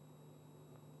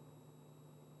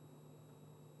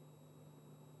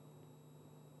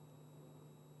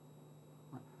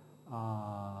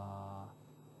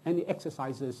 Any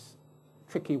exercises,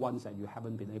 tricky ones that you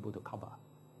haven't been able to cover?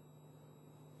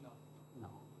 No.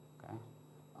 Okay.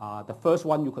 The first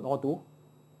one you could all do,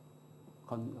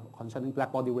 concerning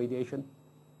black body radiation.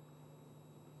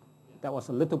 That was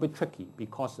a little bit tricky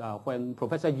because when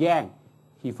Professor Yang,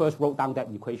 he first wrote down that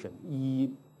equation, E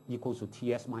equals to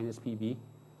Ts minus PV,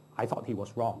 I thought he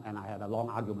was wrong, and I had a long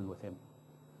argument with him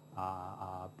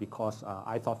because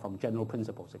I thought from general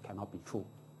principles it cannot be true.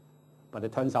 But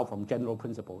it turns out from general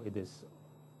principle it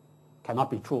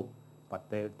cannot be true, but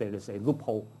there is a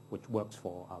loophole which works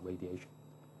for radiation.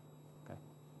 Okay.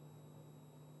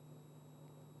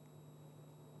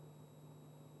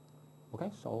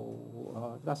 Okay,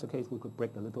 so if that's the case, we could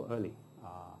break a little early.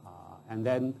 And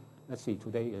then, let's see,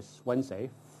 today is Wednesday.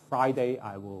 Friday,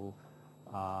 I will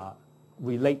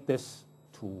relate this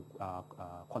to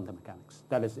quantum mechanics.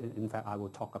 That is, in fact, I will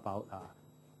talk about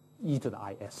e to the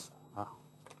IS.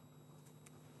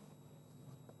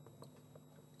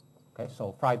 Okay,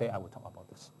 so Friday I will talk about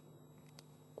this.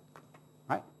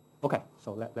 Right? Okay,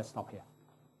 so let's stop here.